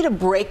just want you to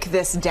break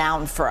this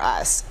down for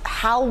us.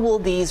 How will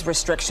these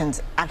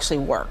restrictions actually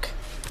work?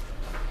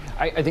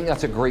 I think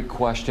that's a great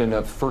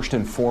question. First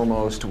and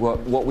foremost,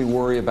 what we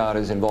worry about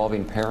is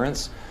involving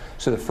parents.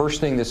 So the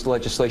first thing this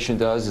legislation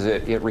does is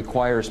it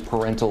requires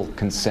parental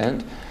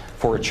consent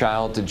for a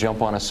child to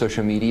jump on a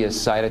social media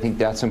site. I think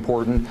that's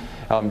important.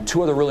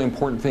 Two other really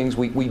important things.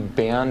 We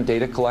ban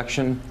data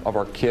collection of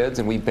our kids,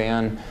 and we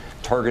ban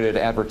targeted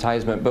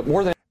advertisement. But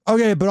more than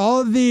Okay, but all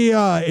of the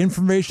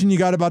information you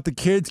got about the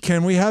kids,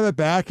 can we have it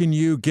back and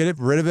you get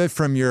rid of it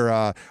from your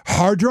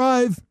hard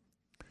drive?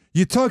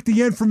 You took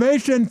the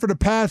information for the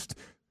past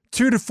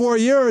 2 to 4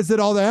 years that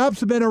all the apps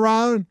have been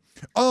around.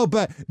 Oh,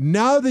 but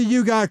now that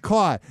you got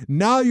caught,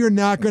 now you're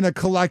not going to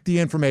collect the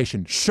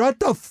information. Shut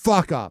the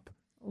fuck up.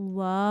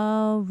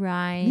 Whoa,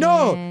 Ryan.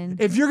 No,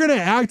 if you're going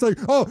to act like,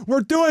 oh,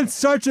 we're doing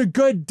such a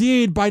good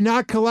deed by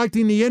not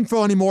collecting the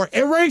info anymore,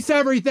 erase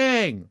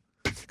everything.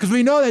 Because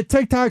we know that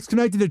TikTok's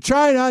connected to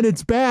China and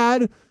it's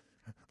bad.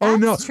 Oh,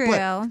 no. That's true.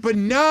 But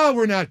now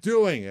we're not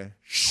doing it.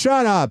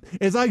 Shut up.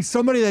 It's like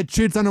somebody that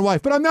cheats on their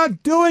wife, but I'm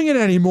not doing it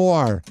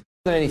anymore.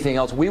 than anything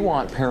else, we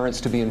want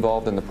parents to be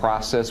involved in the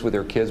process with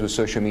their kids with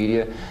social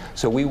media.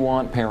 So we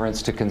want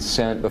parents to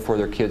consent before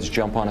their kids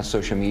jump on a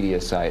social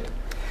media site.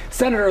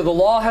 Senator, the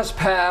law has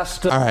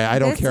passed. All right, I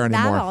don't care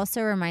anymore. That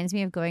also reminds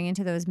me of going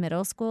into those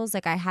middle schools.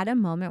 Like, I had a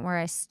moment where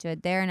I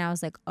stood there and I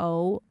was like,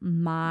 oh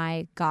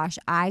my gosh,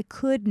 I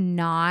could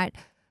not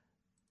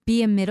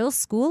be a middle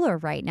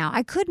schooler right now.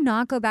 I could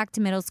not go back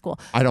to middle school.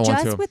 I don't want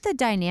to. Just with the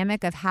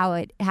dynamic of how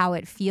it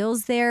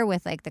feels there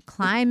with like the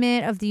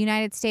climate of the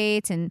United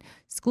States and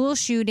school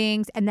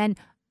shootings, and then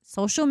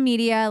social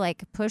media,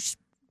 like push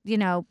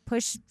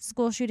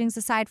school shootings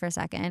aside for a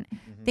second.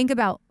 Mm-hmm. Think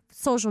about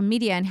social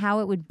media and how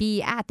it would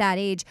be at that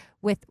age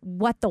with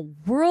what the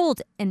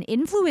world and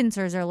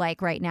influencers are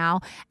like right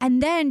now.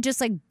 And then just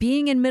like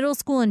being in middle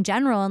school in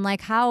general and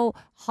like how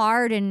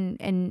hard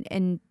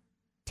and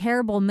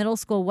terrible middle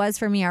school was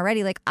for me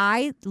already. Like,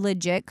 I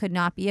legit could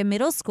not be a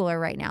middle schooler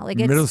right now. Like,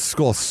 middle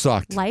school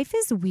sucked. Life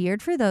is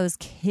weird for those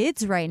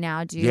kids right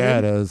now, dude. Yeah,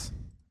 it is.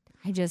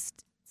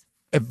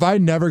 If I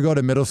never go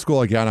to middle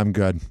school again, I'm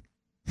good.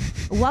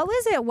 What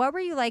was it? What were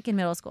you like in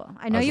middle school?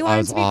 I know you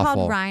wanted to be awful.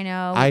 called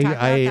Rhino.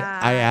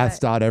 I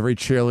asked out every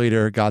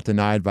cheerleader, got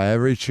denied by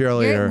every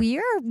cheerleader.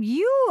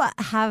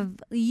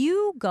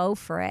 You go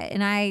for it,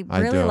 and I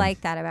really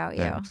like that about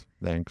you.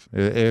 Thanks.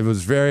 It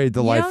was very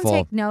delightful. You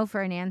don't take no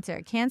for an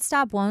answer. Can't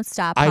stop, won't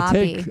stop.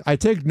 Hoppe. I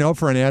take no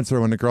for an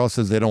answer when the girl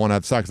says they don't want to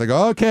have sex. I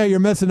go, okay, you're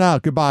missing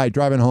out. Goodbye.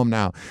 Driving home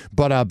now.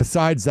 But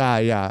besides that,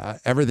 yeah,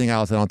 everything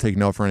else, I don't take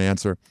no for an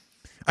answer.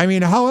 I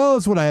mean, how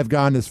else would I have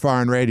gone this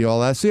far in radio,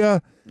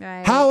 Alessia?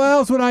 Right. How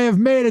else would I have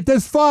made it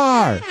this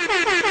far? All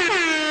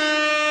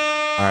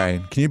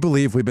right. Can you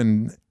believe we've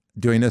been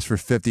doing this for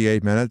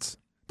 58 minutes?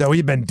 That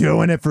we've been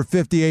doing it for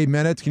 58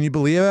 minutes? Can you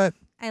believe it?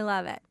 I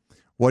love it.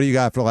 What do you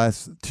got for the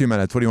last 2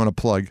 minutes? What do you want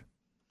to plug?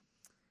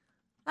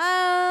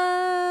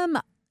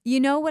 You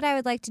know what I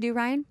would like to do,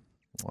 Ryan?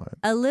 What?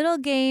 A little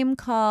game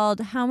called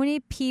How Many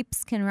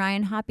Peeps Can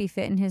Ryan Hoppe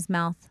Fit in His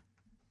Mouth?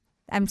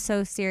 I'm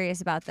so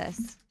serious about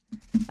this.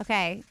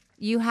 Okay,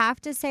 you have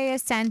to say a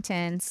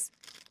sentence,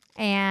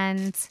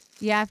 and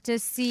you have to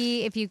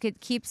see if you could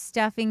keep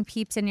stuffing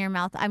peeps in your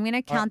mouth. I'm going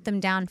to count them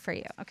down for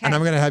you, okay? And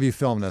I'm going to have you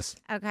film this.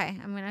 Okay,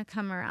 I'm going to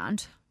come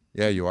around.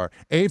 Yeah, you are.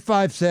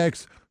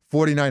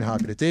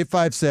 856-49-HOPPE. It's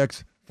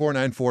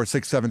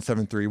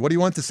 856-494-6773. What do you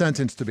want the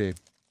sentence to be?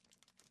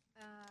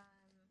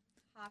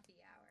 Hoppe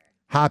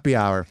Hour. Hoppe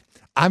Hour.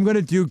 I'm going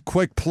to do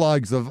quick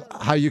plugs of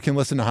how you can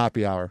listen to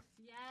Hoppe Hour.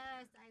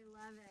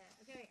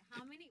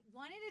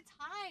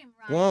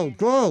 Go. You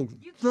can't.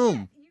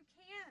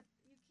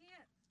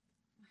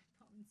 My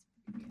phone's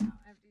freaking out.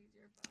 I have to use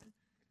your phone.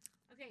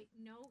 Okay,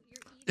 no,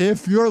 you're eating.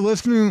 If you're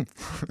listening.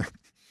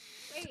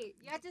 Wait,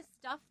 you have to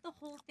stuff the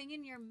whole thing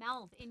in your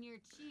mouth, in your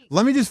cheeks.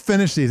 Let me just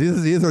finish these.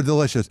 These are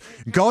delicious.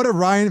 Go to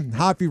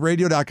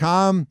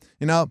RyanHoppeRadio.com.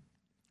 You know,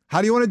 how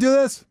do you want to do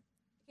this?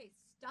 Okay,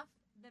 stuff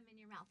them in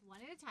your mouth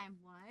one at a time.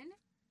 1,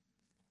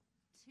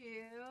 2,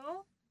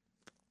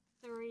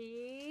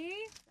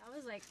 3. That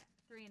was like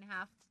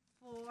 3.5.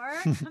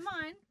 4. Come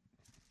on.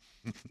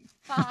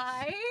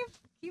 5.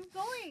 Keep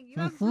going. You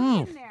have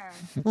food in there.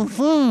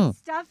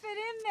 Stuff it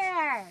in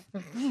there.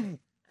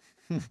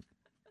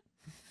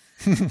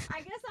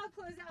 I guess I'll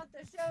close out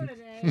the show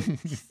today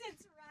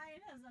since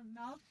Ryan has a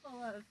mouthful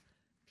of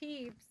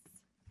peeps.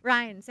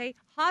 Ryan, say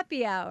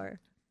Hoppe Hour.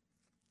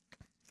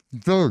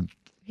 Dude.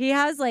 He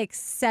has like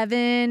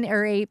 7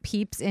 or 8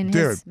 peeps in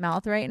his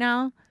mouth right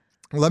now.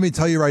 Let me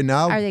tell you right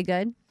now. Are they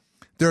good?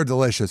 They're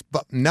delicious.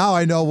 But now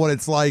I know what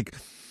it's like.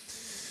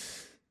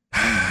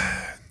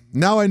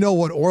 Now I know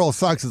what oral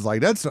sex is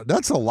like. That's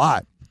a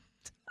lot.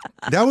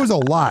 That was a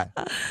lot.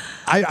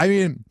 I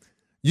mean,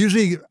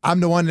 usually I'm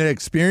the one that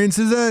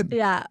experiences it.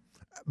 Yeah.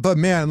 But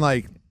man,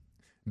 like,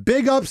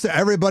 big ups to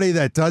everybody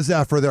that does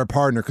that for their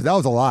partner, because that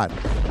was a lot.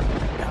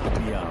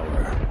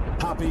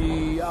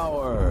 Happy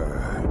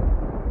Hour.